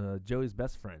Monkeys, Joey's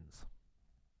best friends.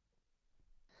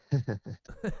 We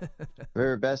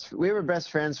were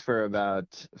best friends for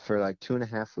like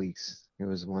 2.5 weeks. It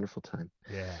was a wonderful time.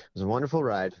 Yeah. It was a wonderful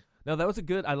ride. No, that was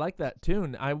I like that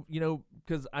tune.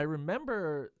 Because I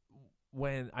remember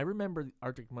the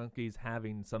Arctic Monkeys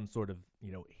having some sort of,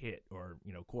 hit or,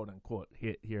 quote unquote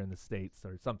hit here in the States,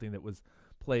 or something that was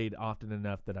played often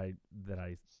enough that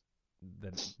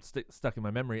stuck in my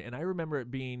memory. And I remember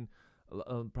it being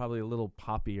probably a little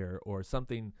poppier or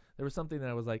something. There was something that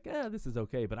I was like, this is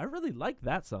okay. But I really liked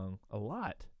that song a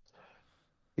lot.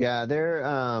 Yeah,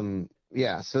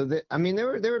 so they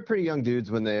were pretty young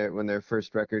dudes when their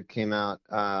first record came out.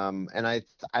 And I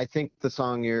think the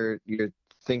song you're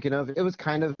thinking of, it was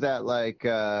kind of that like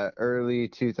early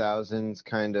 2000s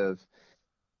kind of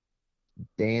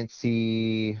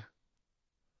dancey,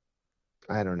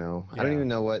 I don't know. Yeah. I don't even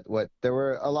know what there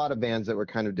were a lot of bands that were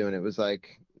kind of doing it. It was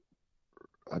like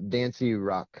dancey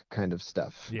rock kind of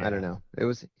stuff. Yeah. I don't know.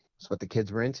 It's what the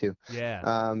kids were into. Yeah.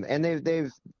 And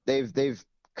they've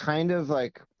kind of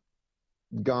like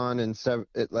gone and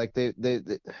like they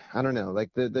I don't know,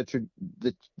 like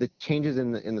the changes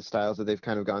in the styles that they've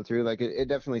kind of gone through, like it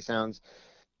definitely sounds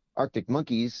Arctic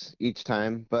Monkeys each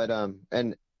time, but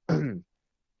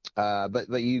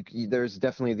there's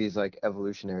definitely these like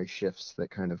evolutionary shifts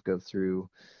that kind of go through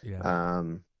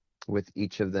with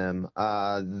each of them.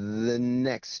 The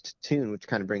next tune, which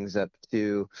kind of brings up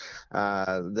to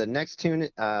the next tune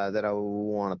that I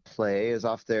want to play, is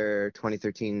off their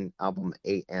 2013 album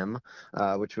AM,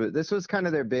 this was kind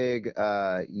of their big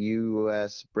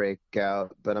US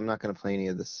breakout, but I'm not going to play any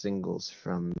of the singles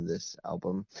from this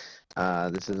album.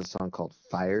 This is a song called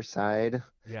Fireside.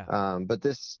 Yeah. But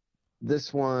this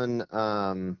one,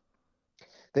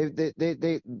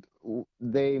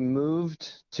 they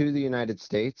moved to the United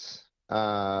States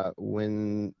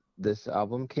when this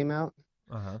album came out.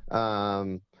 Uh-huh.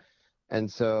 And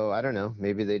so I don't know,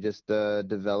 maybe they just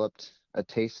developed a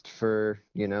taste for,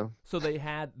 So they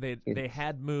had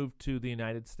moved to the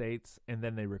United States and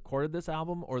then they recorded this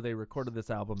album, or they recorded this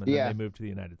album and then they moved to the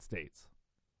United States?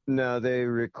 No, they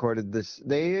recorded this.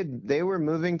 They were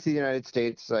moving to the United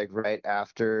States like right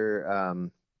after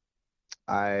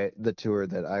the tour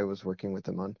that I was working with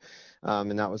them on,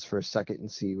 and that was for Suck It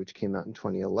and See, which came out in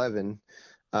 2011.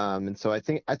 And so I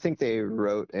think they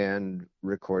wrote and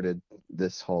recorded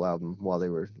this whole album while they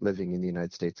were living in the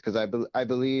United States, because I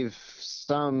believe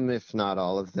some, if not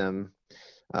all of them.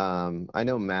 I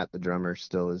know Matt, the drummer,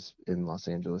 still is in Los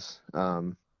Angeles,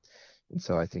 and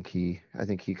so I think he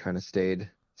kind of stayed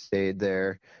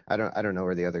there. I don't know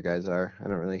where the other guys are. I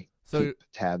don't really keep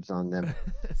tabs on them.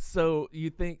 So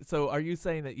are you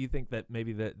saying that you think that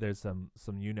maybe that there's some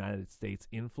United States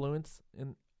influence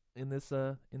in this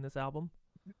album?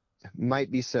 Might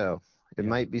be so. It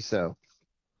might be so.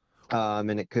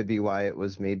 And it could be why it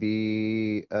was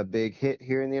maybe a big hit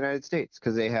here in the United States,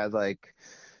 because they had like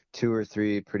 2 or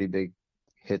 3 pretty big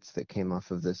hits that came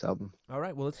off of this album. All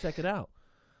right, well, let's check it out.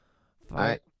 All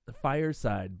right.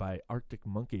 Fireside by Arctic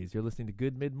Monkeys. You're listening to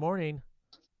Good Mid Morning.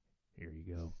 Here you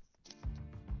go.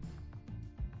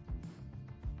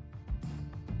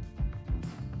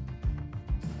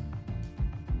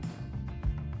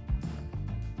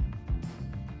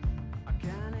 I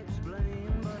can't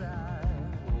explain, but I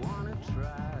wanna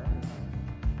try.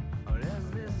 Or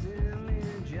as this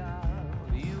image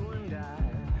of you and I,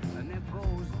 and it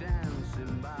goes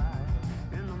dancing by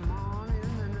in the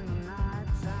morning and in the night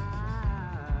time.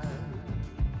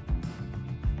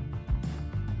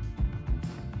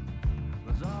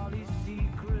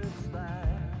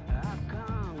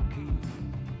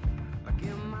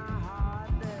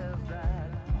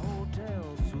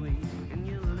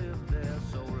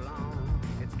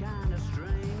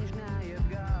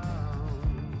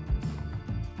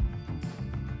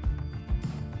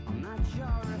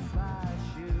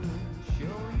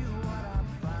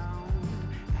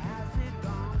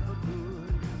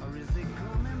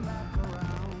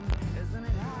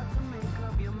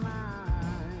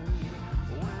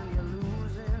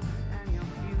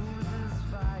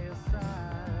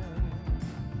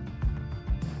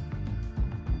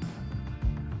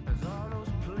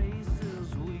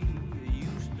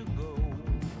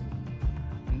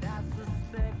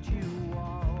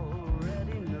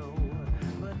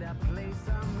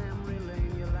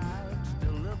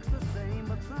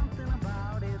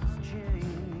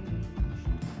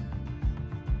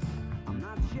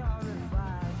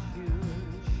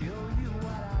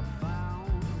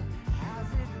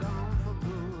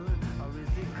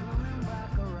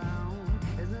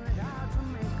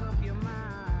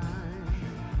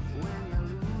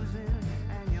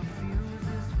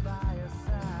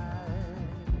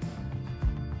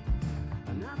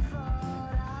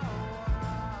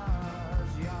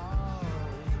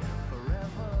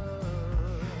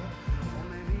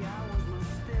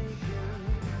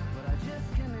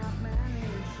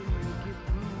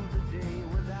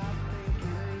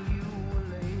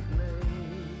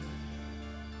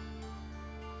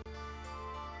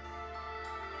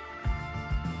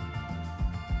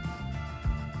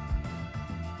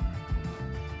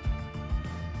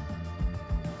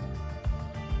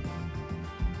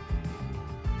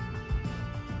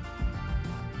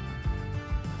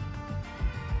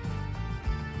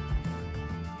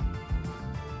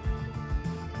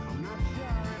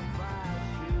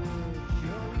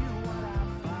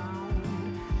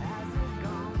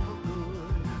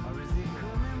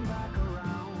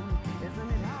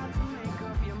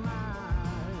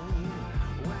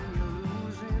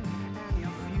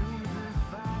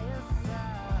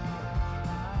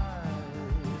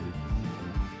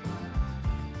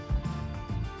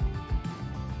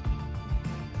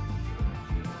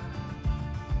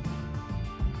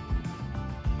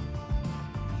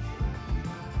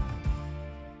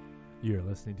 You're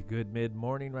listening to Good Mid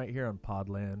Morning right here on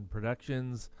Podland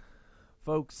Productions.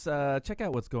 Folks, check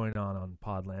out what's going on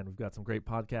Podland. We've got some great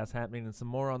podcasts happening and some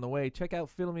more on the way. Check out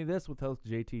Fiddle Me This with host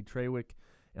JT Trawick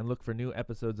and look for new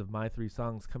episodes of My Three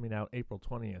Songs coming out April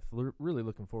 20th. Really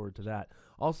looking forward to that.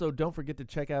 Also, don't forget to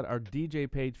check out our DJ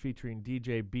page featuring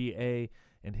DJ BA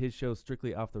and his show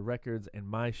Strictly Off the Records, and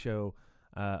my show,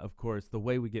 of course, The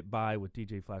Way We Get By with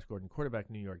DJ Flash Gordon, quarterback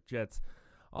New York Jets.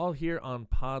 All here on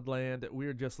Podland. We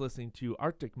were just listening to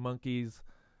Arctic Monkeys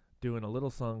doing a little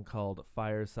song called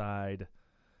Fireside.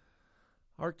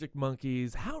 Arctic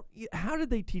Monkeys, how did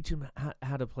they teach them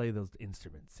how to play those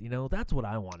instruments? You know, that's what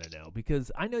I want to know, because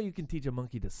I know you can teach a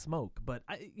monkey to smoke, but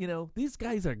these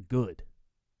guys are good.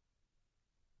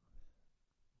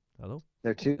 Hello?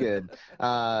 They're too good.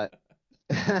 Hello.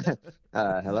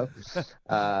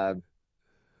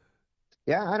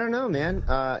 Yeah, I don't know, man.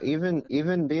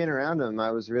 Even being around them,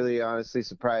 I was really honestly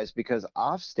surprised, because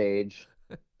off stage,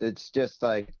 it's just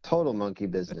like total monkey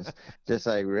business, just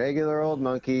like regular old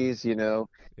monkeys. Yeah.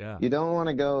 You don't want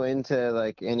to go into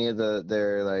like any of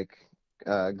their like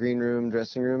green room,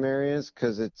 dressing room areas,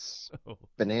 because it's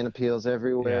banana peels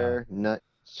everywhere, nut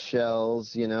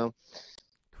shells,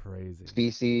 crazy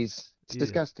feces. It's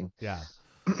disgusting. Yeah.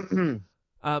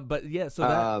 But yeah,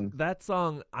 so that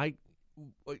song,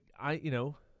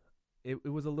 it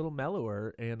was a little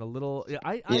mellower and a little.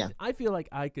 I feel like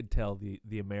I could tell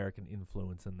the American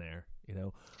influence in there.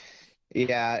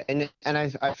 Yeah, and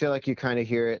I feel like you kind of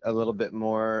hear it a little bit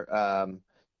more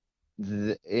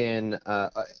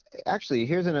actually,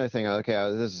 here's another thing. Okay,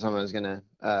 this is something I was gonna.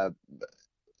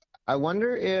 I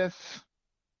wonder if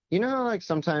how like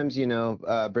sometimes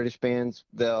British bands,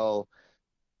 they'll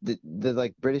the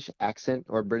like British accent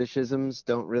or Britishisms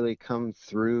don't really come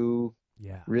through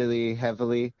really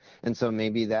heavily, and so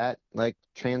maybe that like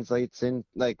translates in,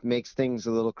 like makes things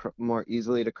a little more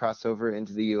easily to cross over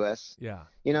into the US.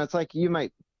 It's like you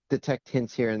might detect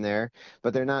hints here and there,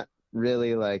 but they're not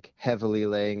really like heavily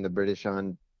laying the British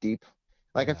on deep.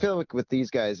 Like I feel like with these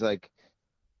guys, like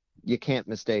you can't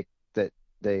mistake that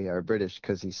they are British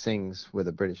because he sings with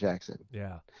a British accent.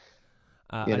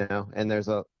 And there's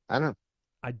I don't know.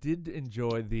 I did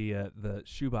enjoy the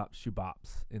shoobop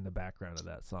shoobops in the background of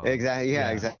that song. Exactly. Yeah,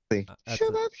 exactly.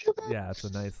 Shoobop shoobop. Yeah, it's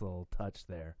a nice little touch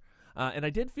there. And I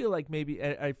did feel like maybe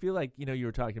I feel like you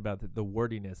were talking about the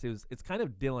wordiness. It's kind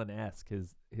of Dylan-esque,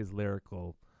 his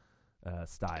lyrical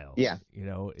style. Yeah.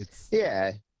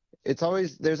 It's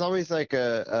always there's always like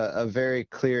a very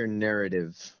clear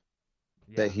narrative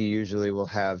that he usually will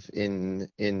have in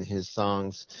his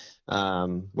songs,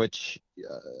 which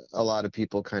a lot of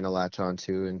people kind of latch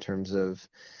onto in terms of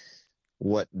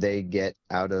what they get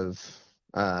out of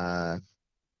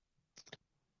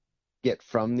get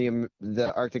from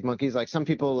the Arctic Monkeys. Like some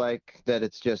people like that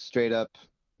it's just straight up,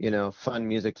 fun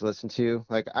music to listen to.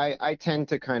 Like I tend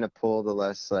to kind of pull the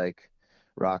less like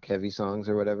rock heavy songs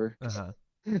or whatever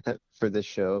for this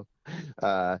show.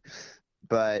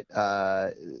 But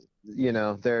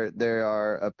they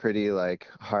are a pretty like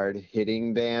hard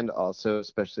hitting band also,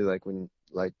 especially like when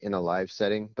like in a live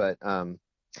setting. But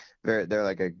they're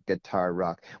like a guitar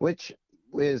rock, which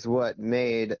is what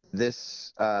made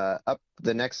this up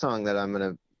the next song that I'm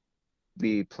gonna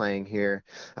be playing here.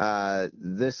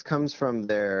 This comes from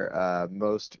their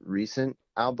most recent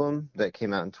album that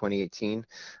came out in 2018.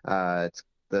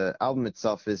 The album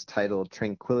itself is titled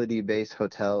Tranquility Base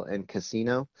Hotel and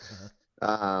Casino.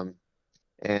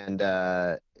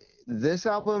 This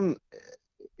album,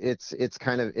 it's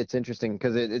interesting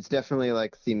because it's definitely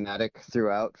like thematic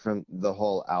throughout from the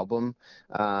whole album,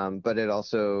 but it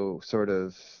also sort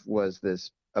of was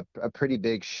a pretty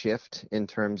big shift in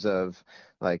terms of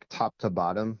like top to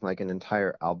bottom, like an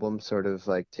entire album sort of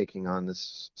like taking on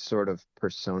this sort of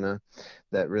persona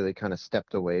that really kind of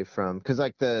stepped away from, because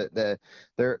like their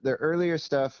earlier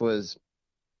stuff was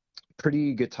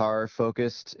pretty guitar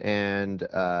focused and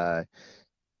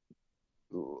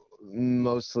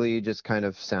mostly just kind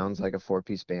of sounds like a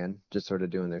 4-piece band just sort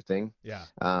of doing their thing.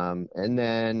 And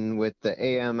then with the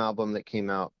AM album that came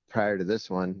out prior to this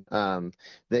one,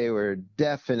 they were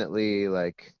definitely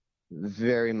like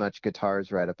very much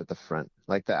guitars right up at the front.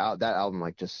 Like that album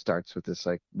like just starts with this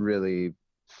like really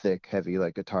thick, heavy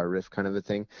like guitar riff kind of a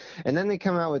thing. And then they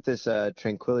come out with this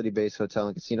Tranquility Base Hotel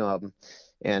and Casino album,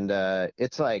 and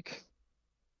it's like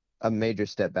a major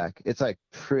step back. It's like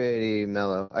pretty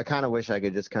mellow. I kind of wish I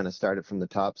could just kind of start it from the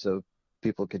top so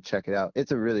people could check it out.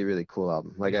 It's a really, really cool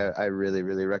album. Like I really,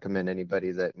 really recommend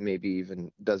anybody that maybe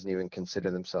even doesn't even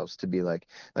consider themselves to be like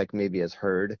maybe has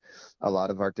heard a lot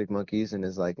of Arctic Monkeys and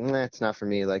is like, nah, it's not for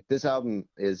me. Like this album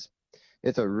it's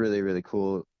a really, really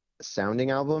cool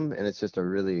sounding album, and it's just a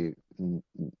really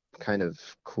kind of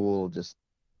cool, just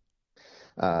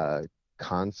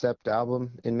concept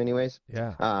album in many ways.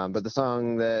 Yeah. But the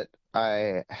song that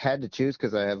I had to choose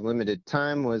because I have limited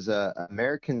time was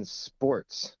American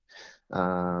Sports.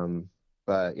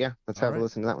 But yeah, let's All have a right.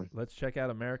 listen to that one. Let's check out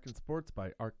American Sports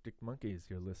by Arctic Monkeys.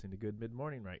 You're listening to Good Mid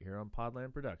Morning right here on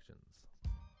Podland Productions.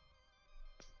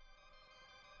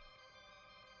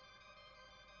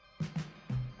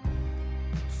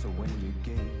 So when you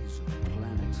gaze at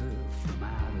planet Earth from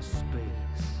outer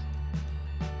space,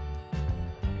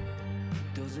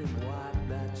 does it wipe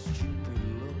that stupid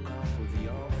look off of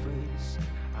your face?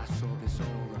 I saw this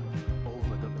aura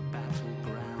over the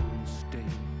battleground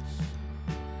states.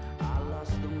 I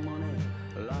lost the money,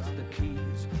 lost the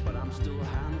keys, but I'm still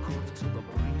handcuffed to the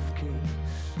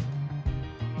briefcase.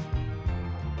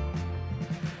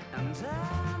 And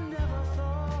I never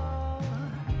thought,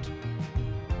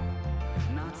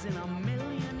 not in a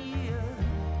million years,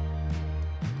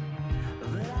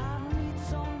 that I'd meet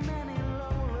so many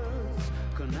Lolas.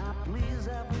 Can I please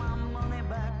have my money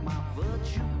back? My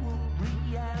virtual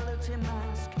reality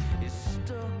mask is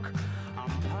stuck on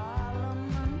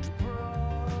Parliament Pro.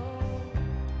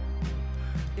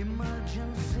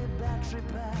 Emergency battery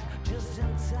pack, just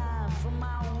in time for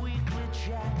my weekly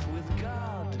chat with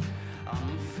God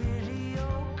on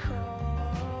video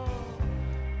call.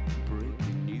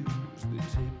 Breaking news, they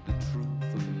take the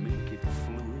truth and make it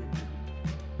fluid.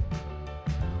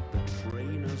 The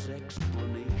trainer's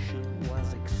explanation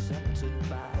was accepted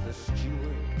by the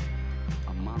steward. A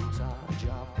montage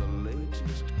of the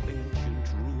latest ancient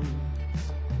ruins,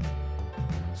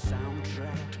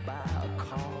 soundtracked by a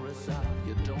chorus of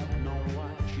you don't know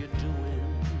what you're doing.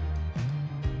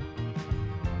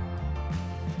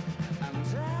 And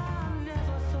I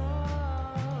never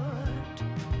thought,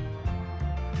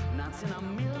 not in a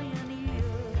million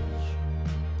years,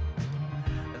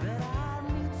 that I'd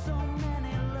meet so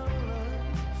many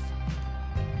Lolas.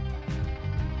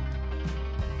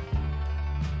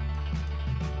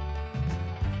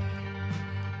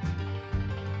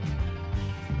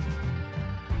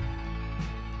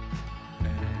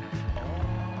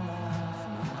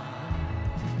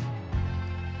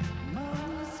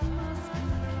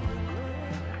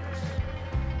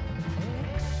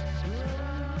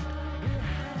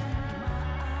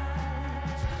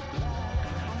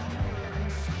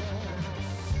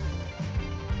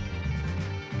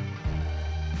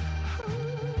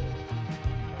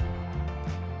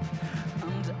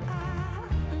 And I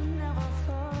never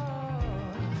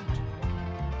thought,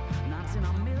 not in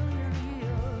a million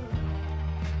years,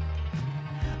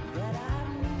 that I'd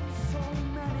meet so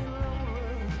many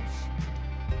Lolas.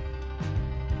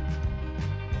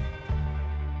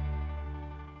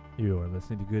 You are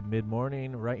listening to Good Mid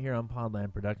Morning right here on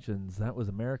Podland Productions. That was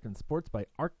American Sports by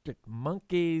Arctic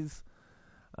Monkeys.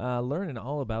 Learning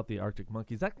all about the Arctic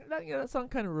Monkeys. That song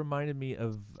kind of reminded me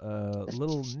of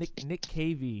little Nick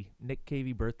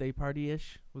Cavey birthday party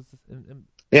ish. Was this,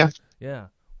 Yeah. yeah.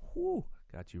 Whew,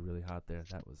 got you really hot there.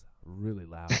 That was really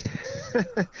loud.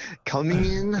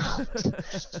 Coming.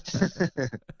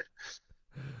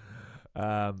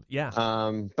 Yeah.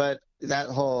 But that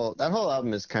whole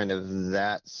album is kind of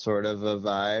that sort of a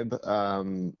vibe.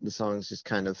 The songs just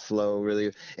kind of flow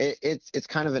really. It's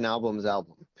kind of an album's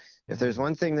album. If there's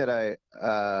one thing that I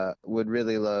would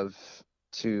really love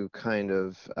to kind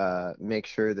of make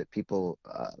sure that people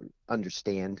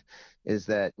understand is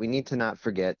that we need to not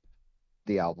forget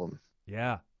the album.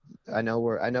 Yeah. I know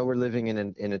we're living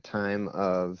in a time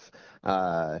of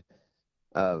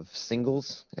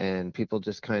singles and people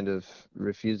just kind of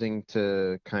refusing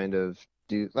to kind of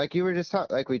do like you were just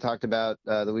like we talked about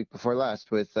the week before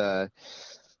last with the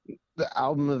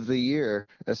album of the year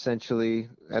essentially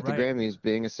at the Right. Grammys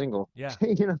being a single. Yeah.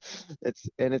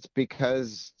 It's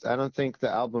because I don't think the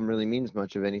album really means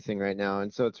much of anything right now,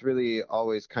 and so it's really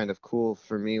always kind of cool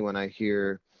for me when I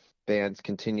hear bands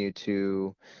continue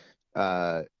to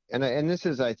and this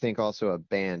is I think also a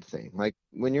band thing. Like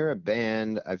when you're a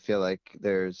band, I feel like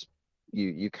there's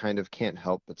you kind of can't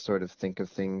help but sort of think of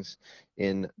things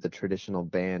in the traditional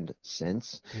band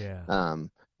sense. Yeah.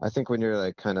 I think when you're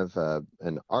like kind of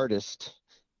an artist,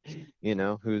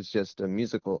 who's just a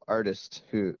musical artist,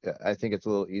 who I think it's a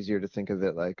little easier to think of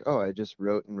it like, oh, I just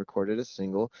wrote and recorded a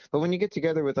single. But when you get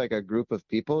together with like a group of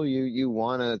people, you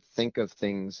want to think of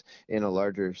things in a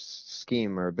larger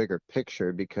scheme or a bigger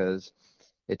picture because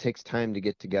it takes time to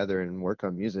get together and work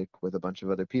on music with a bunch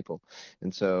of other people.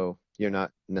 And so you're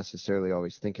not necessarily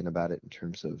always thinking about it in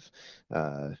terms of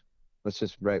let's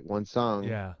just write one song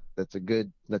Yeah. that's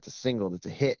a single, that's a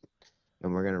hit,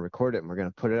 and we're going to record it and we're going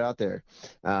to put it out there.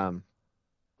 Yeah.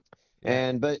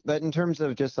 But in terms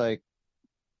of just like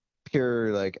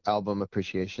pure like album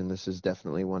appreciation, this is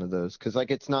definitely one of those, because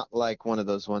like it's not like one of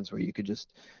those ones where you could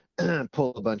just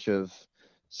pull a bunch of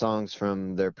songs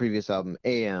from their previous album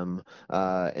AM,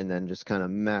 and then just kind of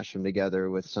mash them together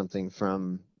with something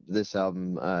from this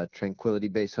album, Tranquility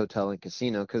Base Hotel and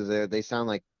Casino, because they sound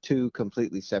like two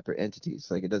completely separate entities.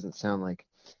 Like it doesn't sound like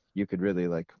you could really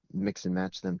like mix and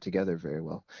match them together very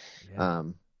well. Yeah.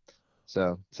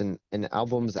 So it's an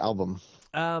album's album.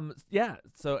 Yeah.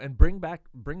 So and bring back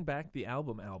the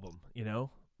album. You know,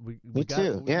 we Me got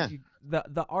too, yeah.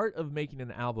 The art of making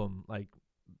an album, like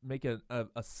make a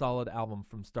solid album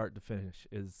from start to finish,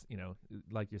 is, you know,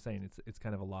 like you're saying, it's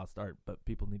kind of a lost art, but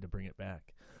people need to bring it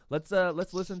back. Let's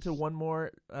listen to one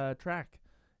more track,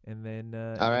 and then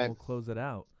All right. we'll close it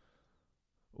out.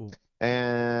 Ooh.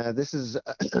 And this is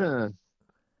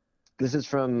this is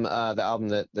from the album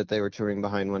that they were touring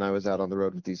behind when I was out on the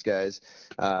road with these guys.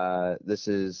 This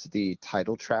is the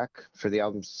title track for the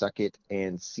album, Suck It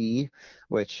and See,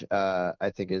 which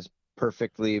I think is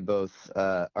perfectly both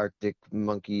Arctic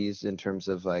Monkeys in terms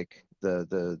of like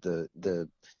the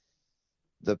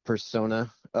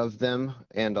persona of them,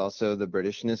 and also the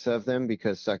Britishness of them,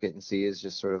 because Suck It and See is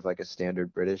just sort of like a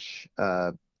standard British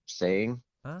saying.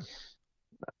 Huh?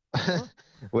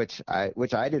 which I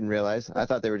didn't realize. I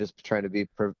thought they were just trying to be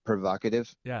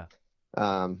provocative. Yeah.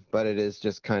 But it is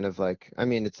just kind of like, I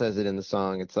mean, it says it in the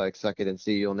song. It's like, suck it and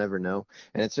see, you'll never know.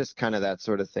 And it's just kind of that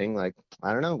sort of thing. Like,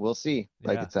 I don't know, we'll see.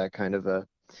 Like, Yeah. it's that kind of a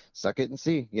suck it and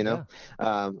see, you know?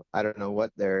 I don't know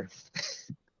what they're,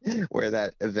 where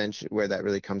that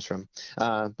really comes from.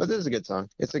 But this is a good song.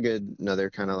 It's another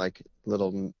kind of like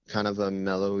little kind of a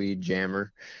mellowy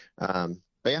jammer.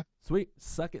 But yeah. Sweet.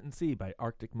 Suck It and See by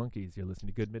Arctic Monkeys. You're listening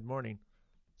to Good Mid Morning.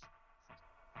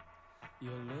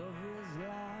 Your love is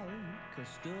like a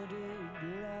studded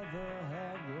leather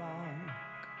headlock.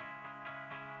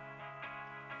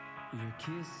 Your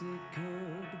kiss, it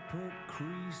could put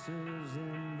creases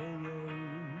in the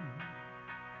rain.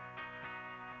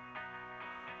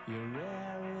 You're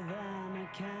rarer than a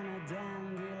can of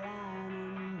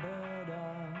dandelion and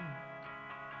burdock.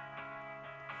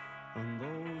 And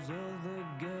those other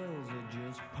girls are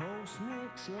just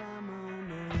post-mix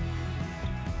lemonade.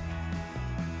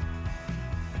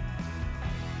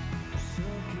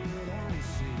 Suck it and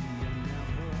see, you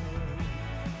never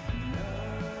know.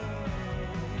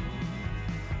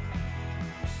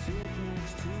 Sit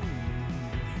next to me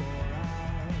before I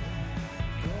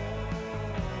go.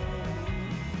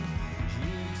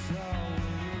 Jigsaw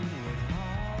women with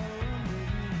horror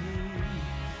movie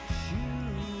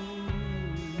shoes.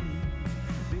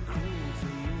 Be cruel to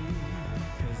me,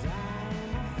 'cause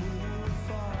I'm a fool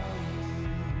for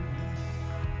you.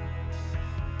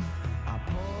 I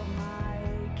poured my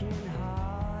aching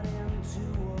heart into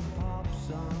a pop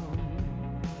song.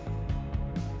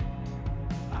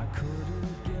 I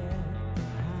couldn't get the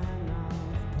hang of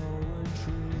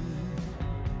poetry.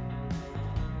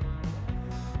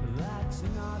 That's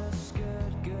not a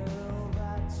skirt, girl,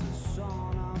 that's a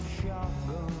song of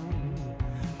shotgun.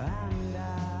 And I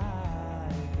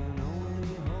can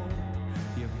only hope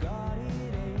you've got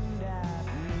it aimed at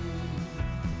me.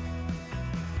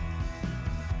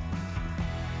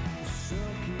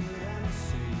 Suck it and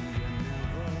see, you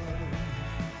never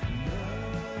know.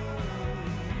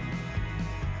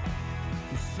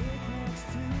 Sit next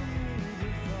to me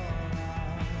before I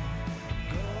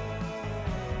go.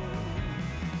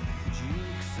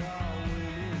 Jigsaw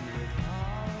women with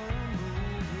horror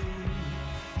movie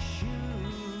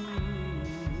shoes.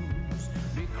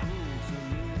 Be cruel to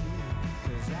me,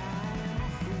 'cause I'm a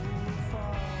fool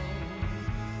for you.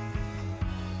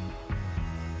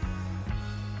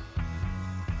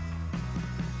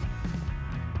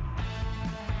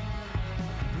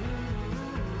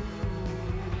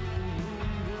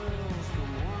 Girls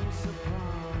from once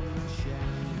upon a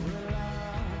Shangri-La.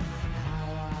 How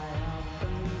I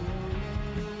often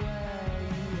wonder where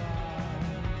you are.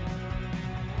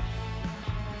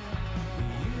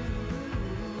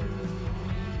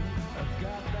 I've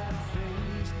got that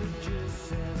face that just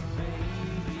says,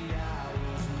 baby, I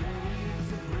was made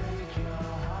to break your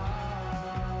heart.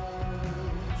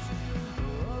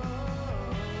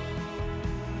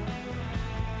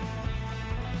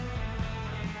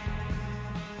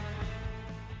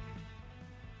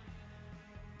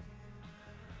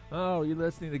 Oh, you're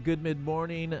listening to Good Mid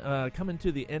Morning. Coming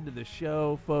to the end of the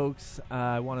show, folks.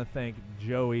 I want to thank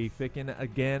Joey Ficken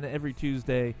again every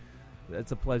Tuesday.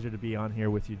 It's a pleasure to be on here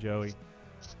with you, Joey.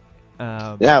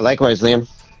 Yeah, likewise, Liam.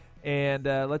 And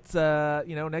let's,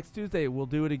 next Tuesday we'll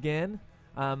do it again.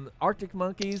 Arctic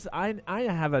Monkeys. I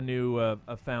have a new,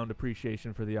 a found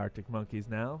appreciation for the Arctic Monkeys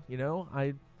now. You know,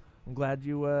 I'm glad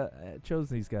you chose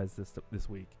these guys this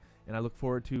week, and I look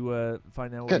forward to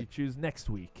finding out what Good. you choose next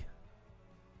week.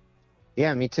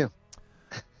 Yeah, me too.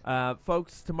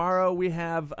 Folks, tomorrow we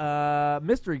have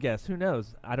mystery guest. Who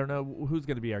knows? I don't know who's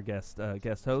going to be our guest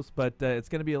host, but it's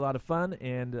going to be a lot of fun,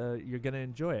 and you're going to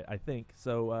enjoy it, I think.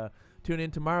 So tune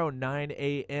in tomorrow, 9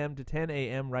 a.m. to 10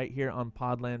 a.m. right here on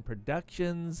Podland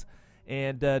Productions.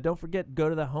 And don't forget, go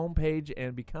to the homepage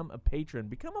and become a patron.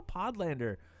 Become a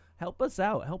Podlander. Help us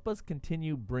out. Help us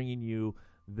continue bringing you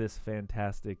this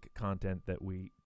fantastic content that we